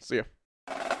 All right, see ya.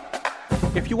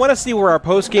 If you want to see where our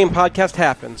post-game podcast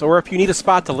happens, or if you need a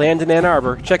spot to land in Ann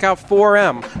Arbor, check out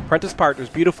 4M, Prentice Partners'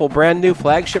 beautiful brand-new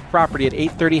flagship property at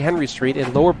 830 Henry Street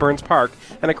in Lower Burns Park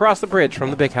and across the bridge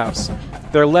from the Big House.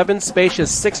 Their 11 spacious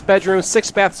 6-bedroom,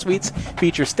 6-bath suites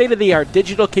feature state-of-the-art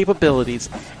digital capabilities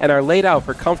and are laid out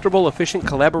for comfortable, efficient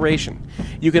collaboration.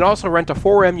 You can also rent a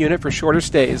 4M unit for shorter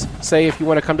stays, say if you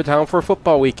want to come to town for a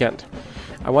football weekend.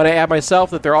 I want to add myself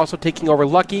that they're also taking over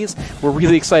Lucky's. We're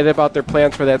really excited about their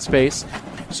plans for that space.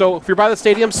 So if you're by the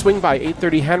stadium, swing by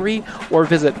 830 Henry or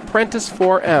visit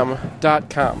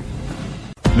Prentice4M.com.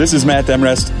 This is Matt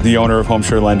Demrest, the owner of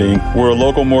Homeshore Lending. We're a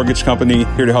local mortgage company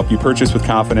here to help you purchase with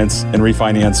confidence and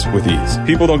refinance with ease.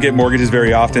 People don't get mortgages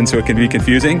very often, so it can be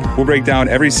confusing. We'll break down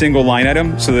every single line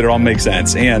item so that it all makes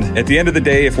sense. And at the end of the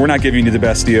day, if we're not giving you the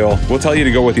best deal, we'll tell you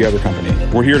to go with the other company.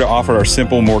 We're here to offer our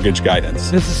simple mortgage guidance.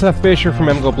 This is Seth Fisher from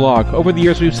MGO Blog. Over the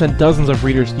years, we've sent dozens of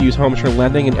readers to use Homeshore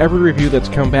Lending, and every review that's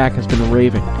come back has been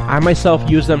raving. I myself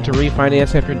used them to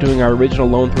refinance after doing our original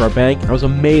loan through our bank. I was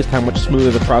amazed how much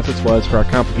smoother the process was for our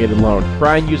complicated loan.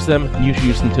 Brian used them, you should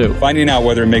use them too. Finding out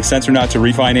whether it makes sense or not to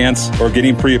refinance or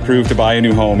getting pre-approved to buy a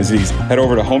new home is easy. Head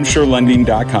over to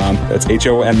HomesureLending.com. That's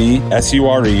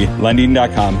HOMESURE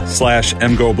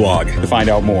lending.com/MGoBlog to find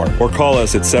out more. Or call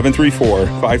us at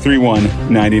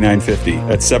 734-531-9950.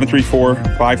 That's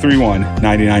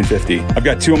 734-531-9950. I've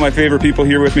got two of my favorite people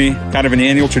here with me, kind of an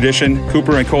annual tradition,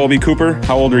 Cooper and Colby. Cooper,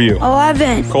 how old are you?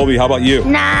 11. Colby, how about you?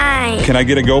 9. Can I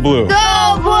get a Go Blue?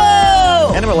 Go Blue!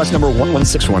 NMLS number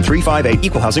 116135,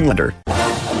 Equal Housing Lender.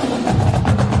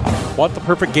 Want the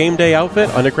perfect game day outfit?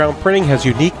 Underground Printing has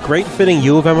unique, great-fitting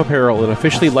U of M apparel and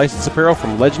officially licensed apparel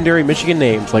from legendary Michigan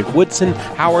names like Woodson,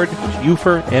 Howard,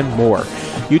 Ufer, and more.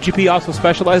 UGP also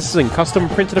specializes in custom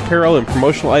printed apparel and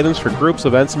promotional items for groups,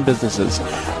 events, and businesses.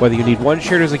 Whether you need one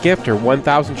shirt as a gift or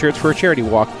 1,000 shirts for a charity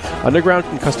walk, Underground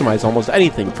can customize almost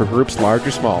anything for groups large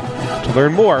or small. To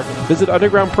learn more, visit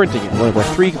Underground Printing at one of our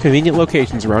 3 convenient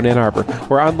locations around Ann Arbor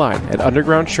or online at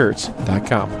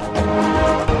undergroundshirts.com.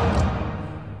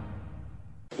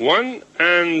 1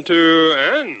 and 2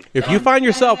 and... If you find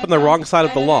yourself on the wrong side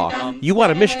of the law, you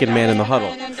want a Michigan man in the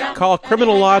huddle. Call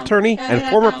criminal law attorney and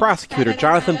former prosecutor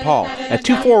Jonathan Paul at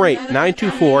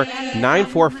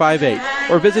 248-924-9458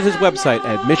 or visit his website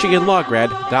at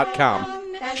michiganlawgrad.com.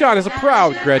 John is a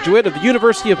proud graduate of the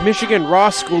University of Michigan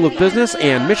Ross School of Business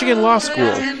and Michigan Law School,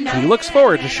 and he looks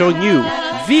forward to showing you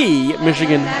the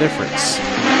Michigan difference.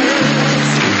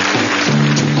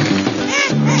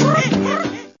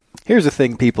 Here's a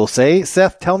thing people say.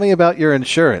 Seth, tell me about your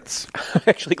insurance. I'm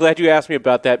actually glad you asked me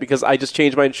about that because I just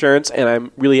changed my insurance and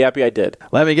I'm really happy I did.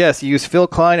 Let me guess, you use Phil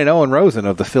Klein and Owen Rosen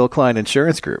of the Phil Klein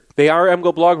Insurance Group. They are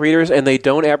MGO blog readers and they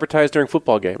don't advertise during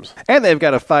football games. And they've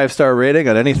got a 5-star rating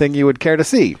on anything you would care to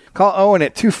see. Call Owen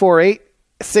at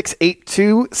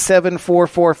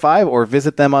 248-682-7445 or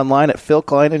visit them online at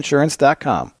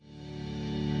philkleininsurance.com.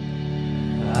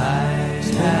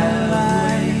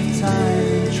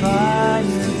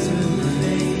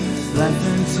 Life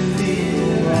into the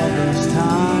air, all those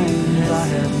times I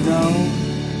have known.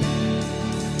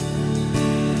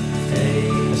 Hey,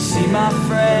 I see my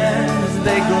friends,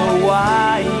 they grow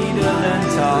wider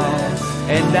than tall,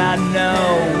 and I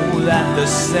know that the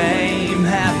same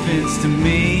happens to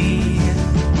me.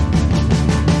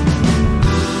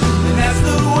 And as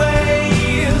the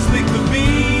waves lick the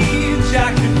beach,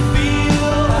 I can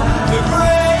feel the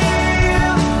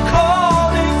rain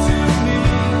calling to me.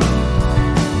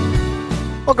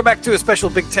 Welcome back to a special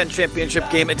Big Ten Championship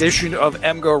Game edition of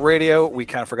MGO Radio. We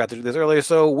kind of forgot to do this earlier,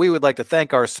 so we would like to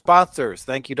thank our sponsors.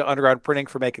 Thank you to Underground Printing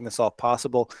for making this all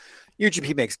possible.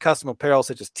 UGP makes custom apparel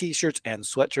such as T-shirts and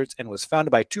sweatshirts and was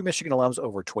founded by 2 Michigan alums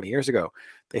over 20 years ago.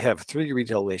 They have 3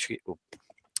 retail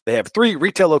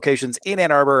locations in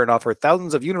Ann Arbor and offer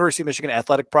thousands of University of Michigan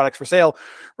athletic products for sale,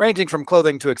 ranging from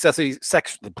clothing to accessories.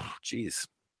 This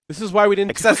is why we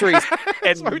didn't accessories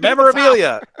and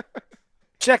memorabilia.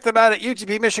 Check them out at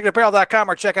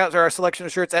UGPMichiganApparel.com or check out our selection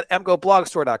of shirts at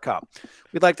MGOBlogstore.com.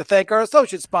 We'd like to thank our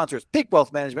associate sponsors, Peak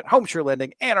Wealth Management, HomeSure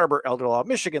Lending, Ann Arbor Elder Law,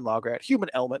 Michigan Law Grad, Human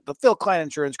Element, the Phil Klein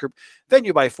Insurance Group,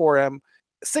 Venue by 4M,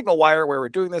 Signal Wire, where we're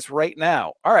doing this right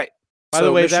now. All right. By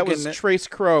the way, Michigan... that was Trace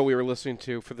Crow we were listening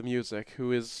to for the music,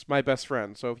 who is my best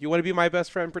friend. So if you want to be my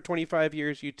best friend for 25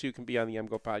 years, you too can be on the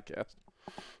MGO podcast.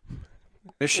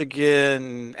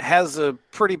 Michigan has a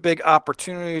pretty big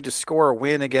opportunity to score a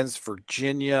win against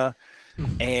Virginia,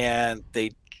 and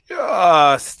they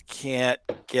just can't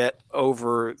get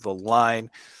over the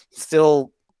line.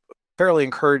 Still fairly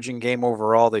encouraging game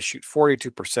overall. They shoot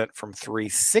 42% from 3,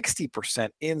 60%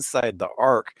 inside the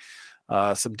arc.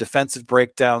 Some defensive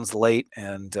breakdowns late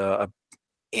and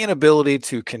inability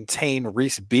to contain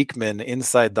Reese Beekman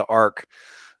inside the arc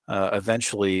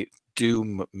eventually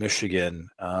doom Michigan.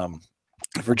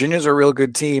 Virginia's a real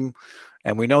good team,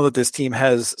 and we know that this team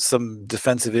has some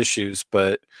defensive issues,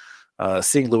 but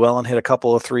seeing Llewellyn hit a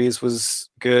couple of threes was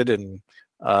good, and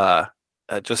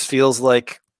it just feels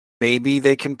like maybe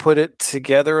they can put it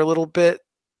together a little bit.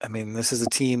 I mean, this is a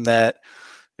team that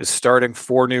is starting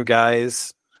 4 new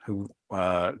guys who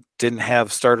didn't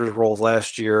have starter roles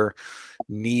last year,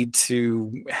 need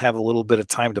to have a little bit of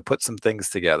time to put some things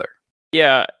together.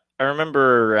 Yeah, I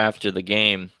remember after the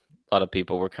game, a lot of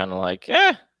people were kind of like,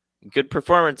 good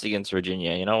performance against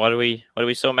Virginia. You know, what are we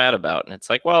so mad about? And it's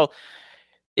like, well,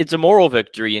 it's a moral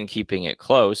victory in keeping it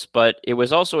close, but it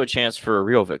was also a chance for a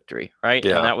real victory, right?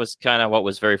 Yeah. And that was kind of what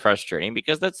was very frustrating,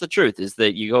 because that's the truth, is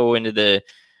that you go into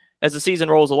as the season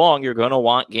rolls along, you're going to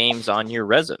want games on your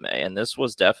resume. And this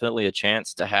was definitely a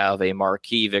chance to have a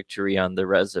marquee victory on the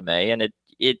resume. And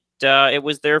it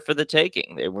was there for the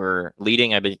taking. They were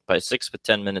leading by 6 with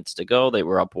 10 minutes to go. They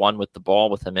were up 1 with the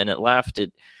ball with a minute left.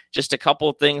 just a couple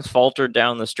of things faltered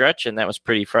down the stretch, and that was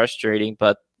pretty frustrating.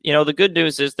 But the good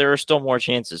news is there are still more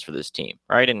chances for this team,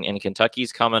 right? And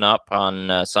Kentucky's coming up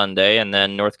on Sunday, and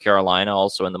then North Carolina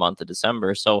also in the month of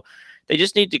December. So they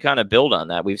just need to kind of build on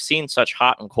that. We've seen such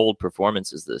hot and cold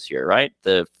performances this year, right?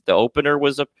 The opener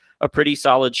was a pretty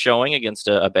solid showing against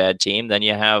a bad team. Then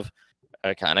you have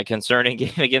a kind of concerning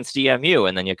game against EMU,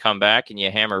 and then you come back and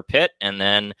you hammer Pitt, and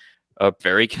then a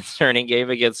very concerning game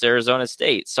against Arizona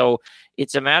State. So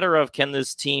it's a matter of, can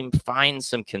this team find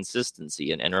some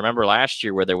consistency? And remember last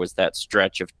year where there was that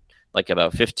stretch of like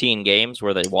about 15 games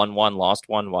where they won one, lost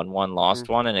one, won one, lost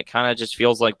one, and it kind of just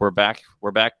feels like we're back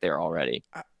there already.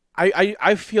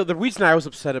 I feel the reason I was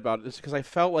upset about it is because I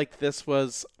felt like this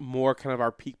was more kind of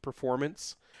our peak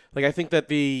performance. Like, I think that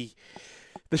the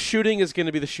shooting is going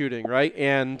to be the shooting, right?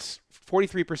 And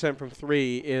 43% from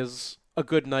three is a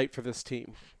good night for this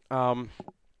team. And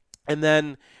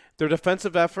then their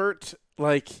defensive effort,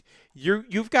 like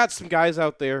you've got some guys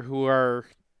out there who are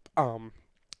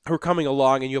coming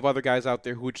along, and you have other guys out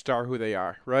there who just are who they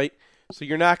are, right? So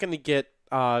you're not going to get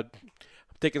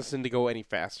Dickinson to go any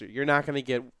faster. You're not going to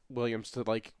get Williams to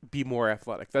like be more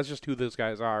athletic. That's just who those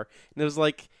guys are. And it was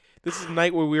like, this is a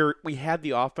night where we had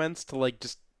the offense to like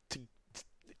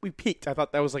we peaked. I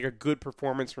thought that was like a good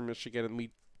performance from Michigan, and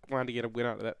we wanted to get a win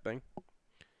out of that thing.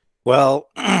 Well,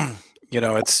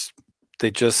 they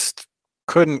just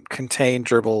couldn't contain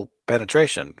dribble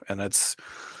penetration, and it's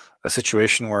a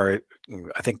situation where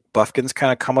I think Bufkin's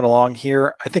kind of coming along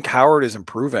here. I think Howard is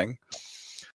improving.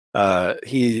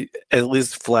 He at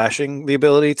least flashing the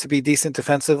ability to be decent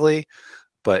defensively,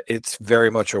 but it's very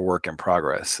much a work in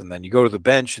progress. And then you go to the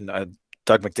bench, and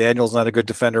Doug McDaniel's not a good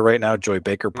defender right now. Joey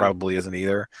Baker probably isn't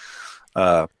either.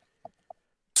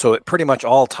 So at pretty much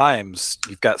all times,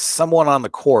 you've got someone on the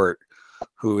court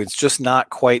who is just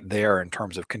not quite there in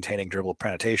terms of containing dribble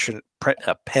penetration,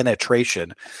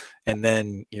 and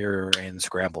then you're in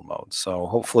scramble mode. So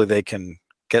hopefully they can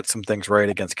get some things right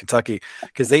against Kentucky,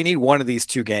 because they need one of these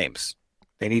two games.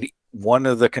 They need one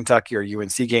of the Kentucky or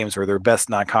UNC games where their best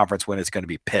non-conference win is going to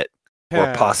be Pitt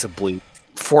or possibly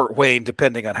Fort Wayne,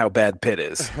 depending on how bad Pitt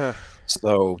is.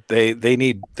 So they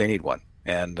need one.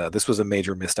 And this was a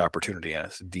major missed opportunity, and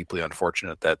it's deeply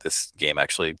unfortunate that this game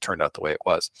actually turned out the way it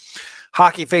was.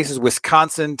 Hockey faces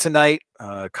Wisconsin tonight,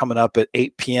 coming up at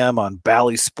 8 p.m. on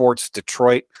Bally Sports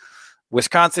Detroit.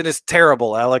 Wisconsin is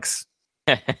terrible, Alex.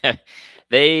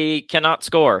 They cannot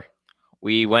score.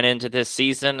 We went into this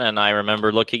season, and I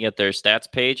remember looking at their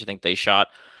stats page. I think they shot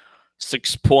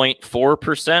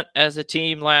 6.4% as a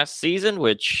team last season,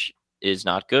 which is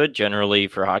not good generally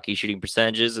for hockey shooting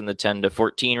percentages in the 10 to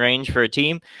 14 range for a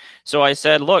team. So I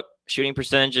said, look, shooting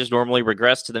percentages normally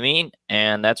regress to the mean,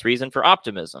 and that's reason for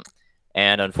optimism.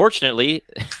 And unfortunately,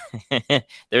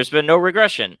 there's been no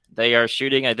regression. They are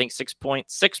shooting, I think,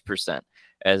 6.6%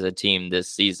 as a team this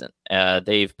season.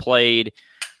 They've played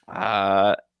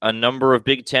a number of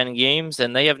Big Ten games,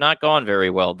 and they have not gone very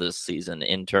well this season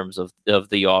in terms of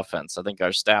the offense. I think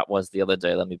our stat was the other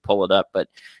day, let me pull it up, but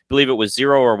I believe it was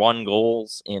 0 or 1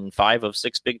 goals in 5 of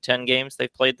 6 Big Ten games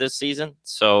they've played this season.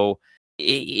 So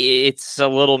it's a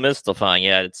little mystifying.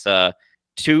 Yeah, it's 2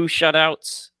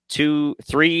 shutouts, 3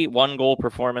 1-goal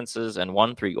performances, and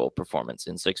 1 3-goal performance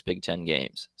in 6 Big Ten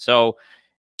games. So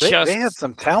they have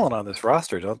some talent on this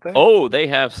roster, don't they? Oh, they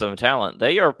have some talent.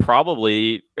 They are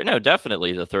definitely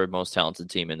the third most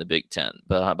talented team in the Big Ten,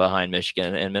 behind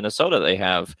Michigan and Minnesota. They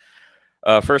have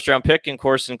a first-round pick in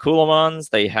Corson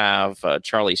Ceulemans. They have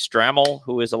Charlie Strammel,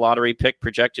 who is a lottery pick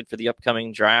projected for the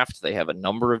upcoming draft. They have a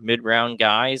number of mid-round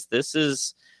guys. This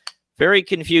is very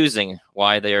confusing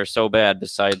why they are so bad,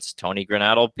 besides Tony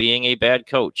Granato being a bad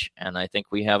coach. And I think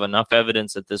we have enough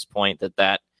evidence at this point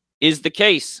that is the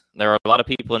case. There are a lot of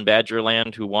people in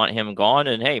Badgerland who want him gone,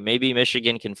 and hey, maybe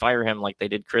Michigan can fire him like they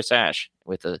did Chris Ash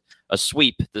with a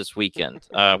sweep this weekend.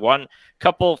 One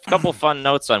couple fun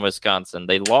notes on Wisconsin.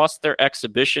 They lost their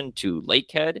exhibition to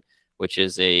Lakehead, which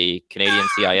is a Canadian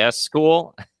CIS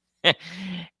school.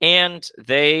 And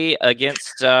they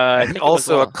against I think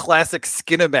also a classic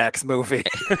Skinamax movie.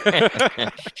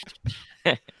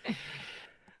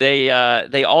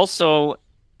 They also,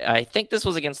 I think this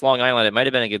was against Long Island. It might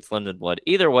have been against Lindenwood.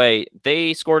 Either way,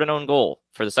 they scored an own goal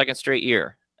for the second straight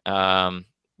year.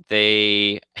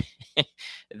 They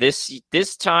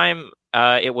this time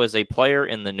it was a player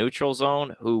in the neutral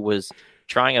zone who was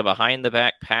trying a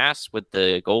behind-the-back pass with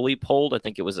the goalie pulled. I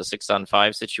think it was a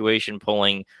 6-on-5 situation,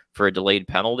 pulling for a delayed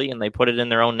penalty, and they put it in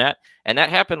their own net. And that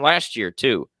happened last year,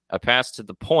 too. A pass to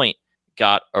the point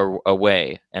got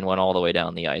away and went all the way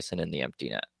down the ice and in the empty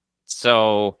net.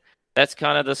 So that's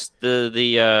kind of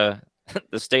the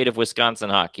the state of Wisconsin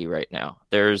hockey right now.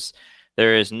 There is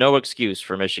no excuse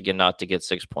for Michigan not to get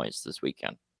 6 points this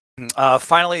weekend.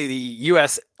 Finally, the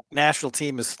U.S. national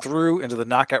team is through into the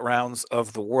knockout rounds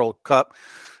of the World Cup.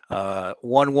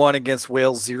 1-1 against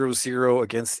Wales, 0-0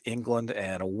 against England,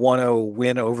 and a 1-0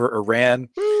 win over Iran.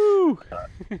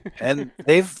 And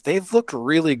they've looked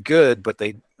really good, but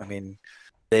they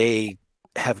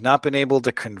have not been able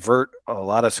to convert a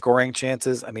lot of scoring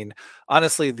chances. I mean,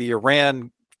 honestly, the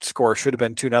Iran score should have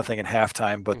been 2-0 at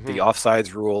halftime, but the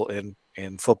offsides rule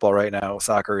in football right now,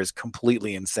 soccer, is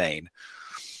completely insane.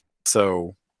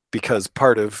 So because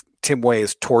part of Tim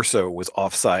Weah's torso was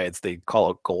offsides, they call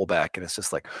it goal back, and it's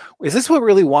just like, is this what we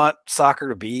really want soccer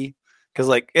to be? Because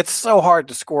like it's so hard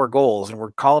to score goals, and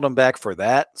we're calling them back for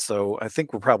that. So I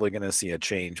think we're probably going to see a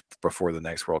change before the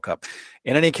next World Cup.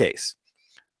 In any case,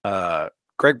 Greg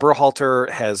Berhalter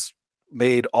has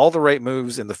made all the right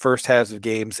moves in the first halves of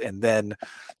games, and then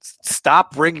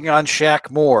stop bringing on Shaq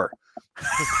Moore.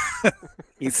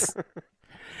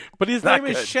 But his name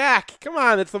is Shaq. Come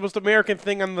on, it's the most American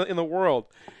thing in the world.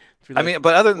 I mean,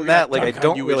 but other than that, like I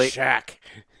don't really. Shaq.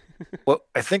 What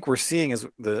I think we're seeing is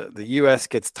the U.S.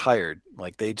 gets tired.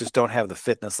 Like they just don't have the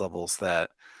fitness levels that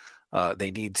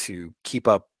they need to keep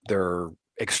up their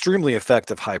extremely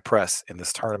effective high press in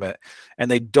this tournament, and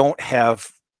they don't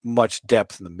have much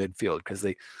depth in the midfield because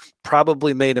they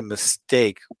probably made a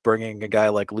mistake bringing a guy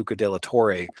like Luca De La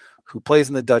Torre, who plays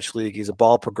in the Dutch league. He's a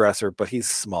ball progressor, but he's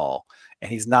small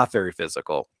and he's not very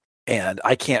physical. And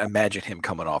I can't imagine him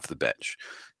coming off the bench.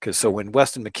 So when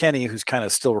Weston McKennie, who's kind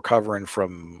of still recovering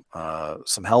from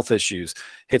some health issues,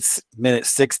 hits minute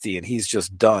 60 and he's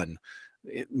just done.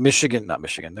 I did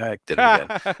it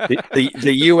again.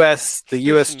 The U.S.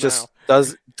 just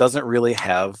doesn't really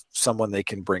have someone they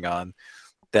can bring on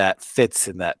that fits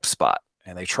in that spot.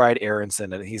 And they tried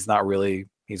Aronson, and he's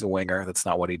a winger. That's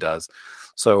not what he does.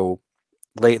 So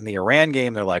late in the Iran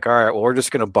game, they're like, all right, well, we're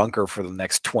just going to bunker for the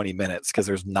next 20 minutes because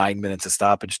there's 9 minutes of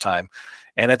stoppage time.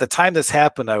 And at the time this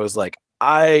happened, I was like,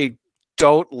 I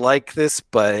don't like this,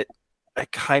 but I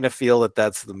kind of feel that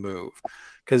that's the move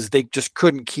because they just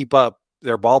couldn't keep up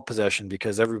their ball possession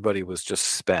because everybody was just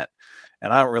spent.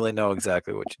 And I don't really know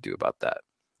exactly what to do about that.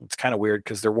 It's kind of weird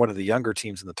because they're one of the younger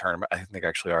teams in the tournament. I think they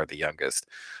actually are the youngest.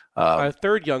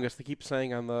 Third youngest, they keep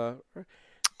saying on the...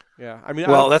 Yeah, I mean,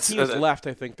 well, that's teams left.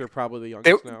 I think they're probably the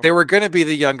youngest now. They were going to be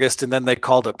the youngest, and then they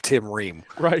called up Tim Ream,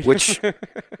 right? Which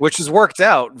has worked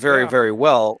out very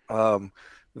well.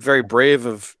 Very brave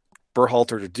of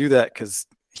Berhalter to do that because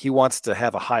he wants to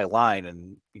have a high line,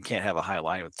 and you can't have a high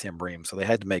line with Tim Ream. So they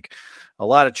had to make a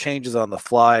lot of changes on the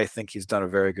fly. I think he's done a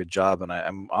very good job, and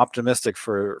I'm optimistic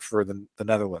for the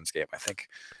Netherlands game. I think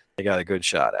they got a good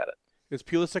shot at it. Is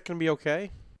Pulisic going to be okay?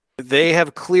 They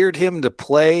have cleared him to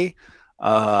play.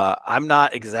 I'm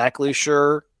not exactly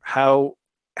sure how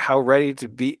ready to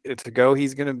go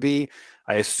he's going to be.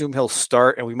 I assume he'll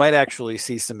start, and we might actually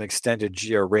see some extended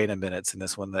Gio Reyna minutes in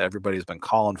this one that everybody's been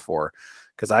calling for.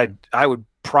 Because I would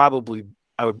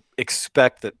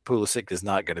expect that Pulisic is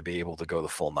not going to be able to go the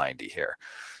full 90 here,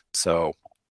 so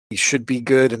he should be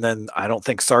good. And then I don't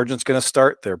think Sargent's going to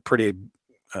start. They're pretty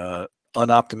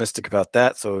unoptimistic about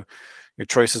that. So your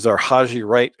choices are Haji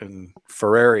Wright and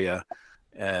Ferreira.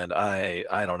 And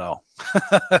I don't know.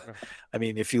 I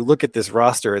mean, if you look at this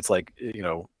roster, it's like,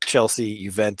 Chelsea,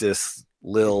 Juventus,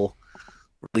 Lille,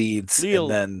 Leeds, and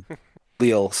then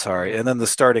Lille, sorry. And then the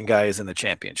starting guy is in the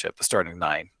championship, the starting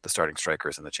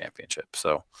strikers in the championship.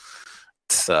 So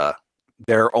it's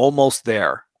they're almost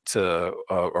there to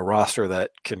a roster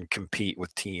that can compete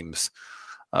with teams.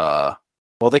 Well,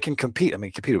 they can compete. I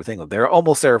mean, compete with England. They're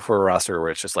almost there for a roster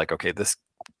where it's just like, okay, this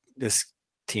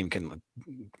team can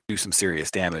do some serious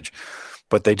damage,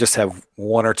 but they just have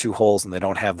one or two holes and they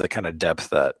don't have the kind of depth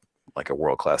that like a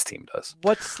world-class team does.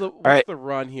 What's the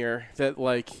run here that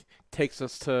like takes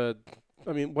us to,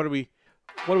 I mean, what are we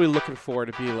looking for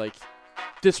to be like,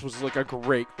 this was like a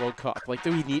great World Cup? Like,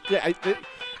 do we need,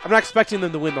 I'm not expecting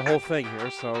them to win the whole thing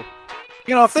here. So,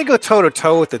 if they go toe to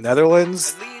toe with the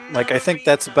Netherlands, like, I think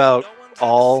that's about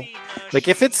all. Like,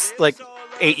 if it's like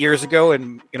 8 years ago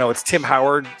and it's Tim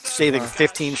Howard saving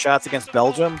 15 shots against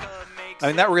Belgium, I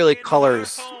mean, that really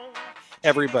colors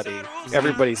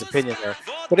everybody's opinion there.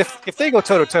 But if they go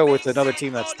toe to toe with another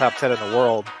team that's top 10 in the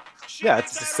world, yeah,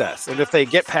 it's a success. And if they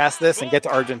get past this and get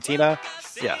to Argentina,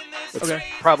 yeah, it's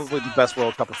probably the best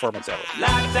World Cup performance ever.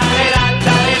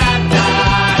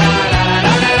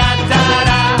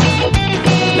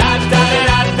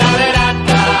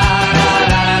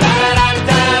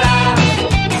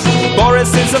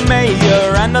 Boris is a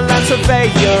mayor and a land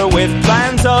surveyor with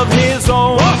plans of his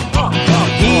own.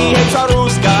 He hates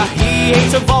Aruska, he He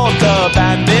hates a vodka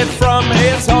bandit from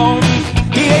his home.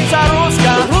 He hates a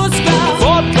Ruska,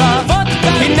 vodka.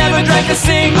 He never drank a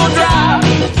single drop.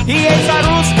 He hates a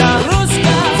Ruska,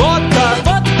 vodka.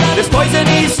 There's poison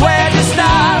he swears to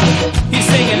stop.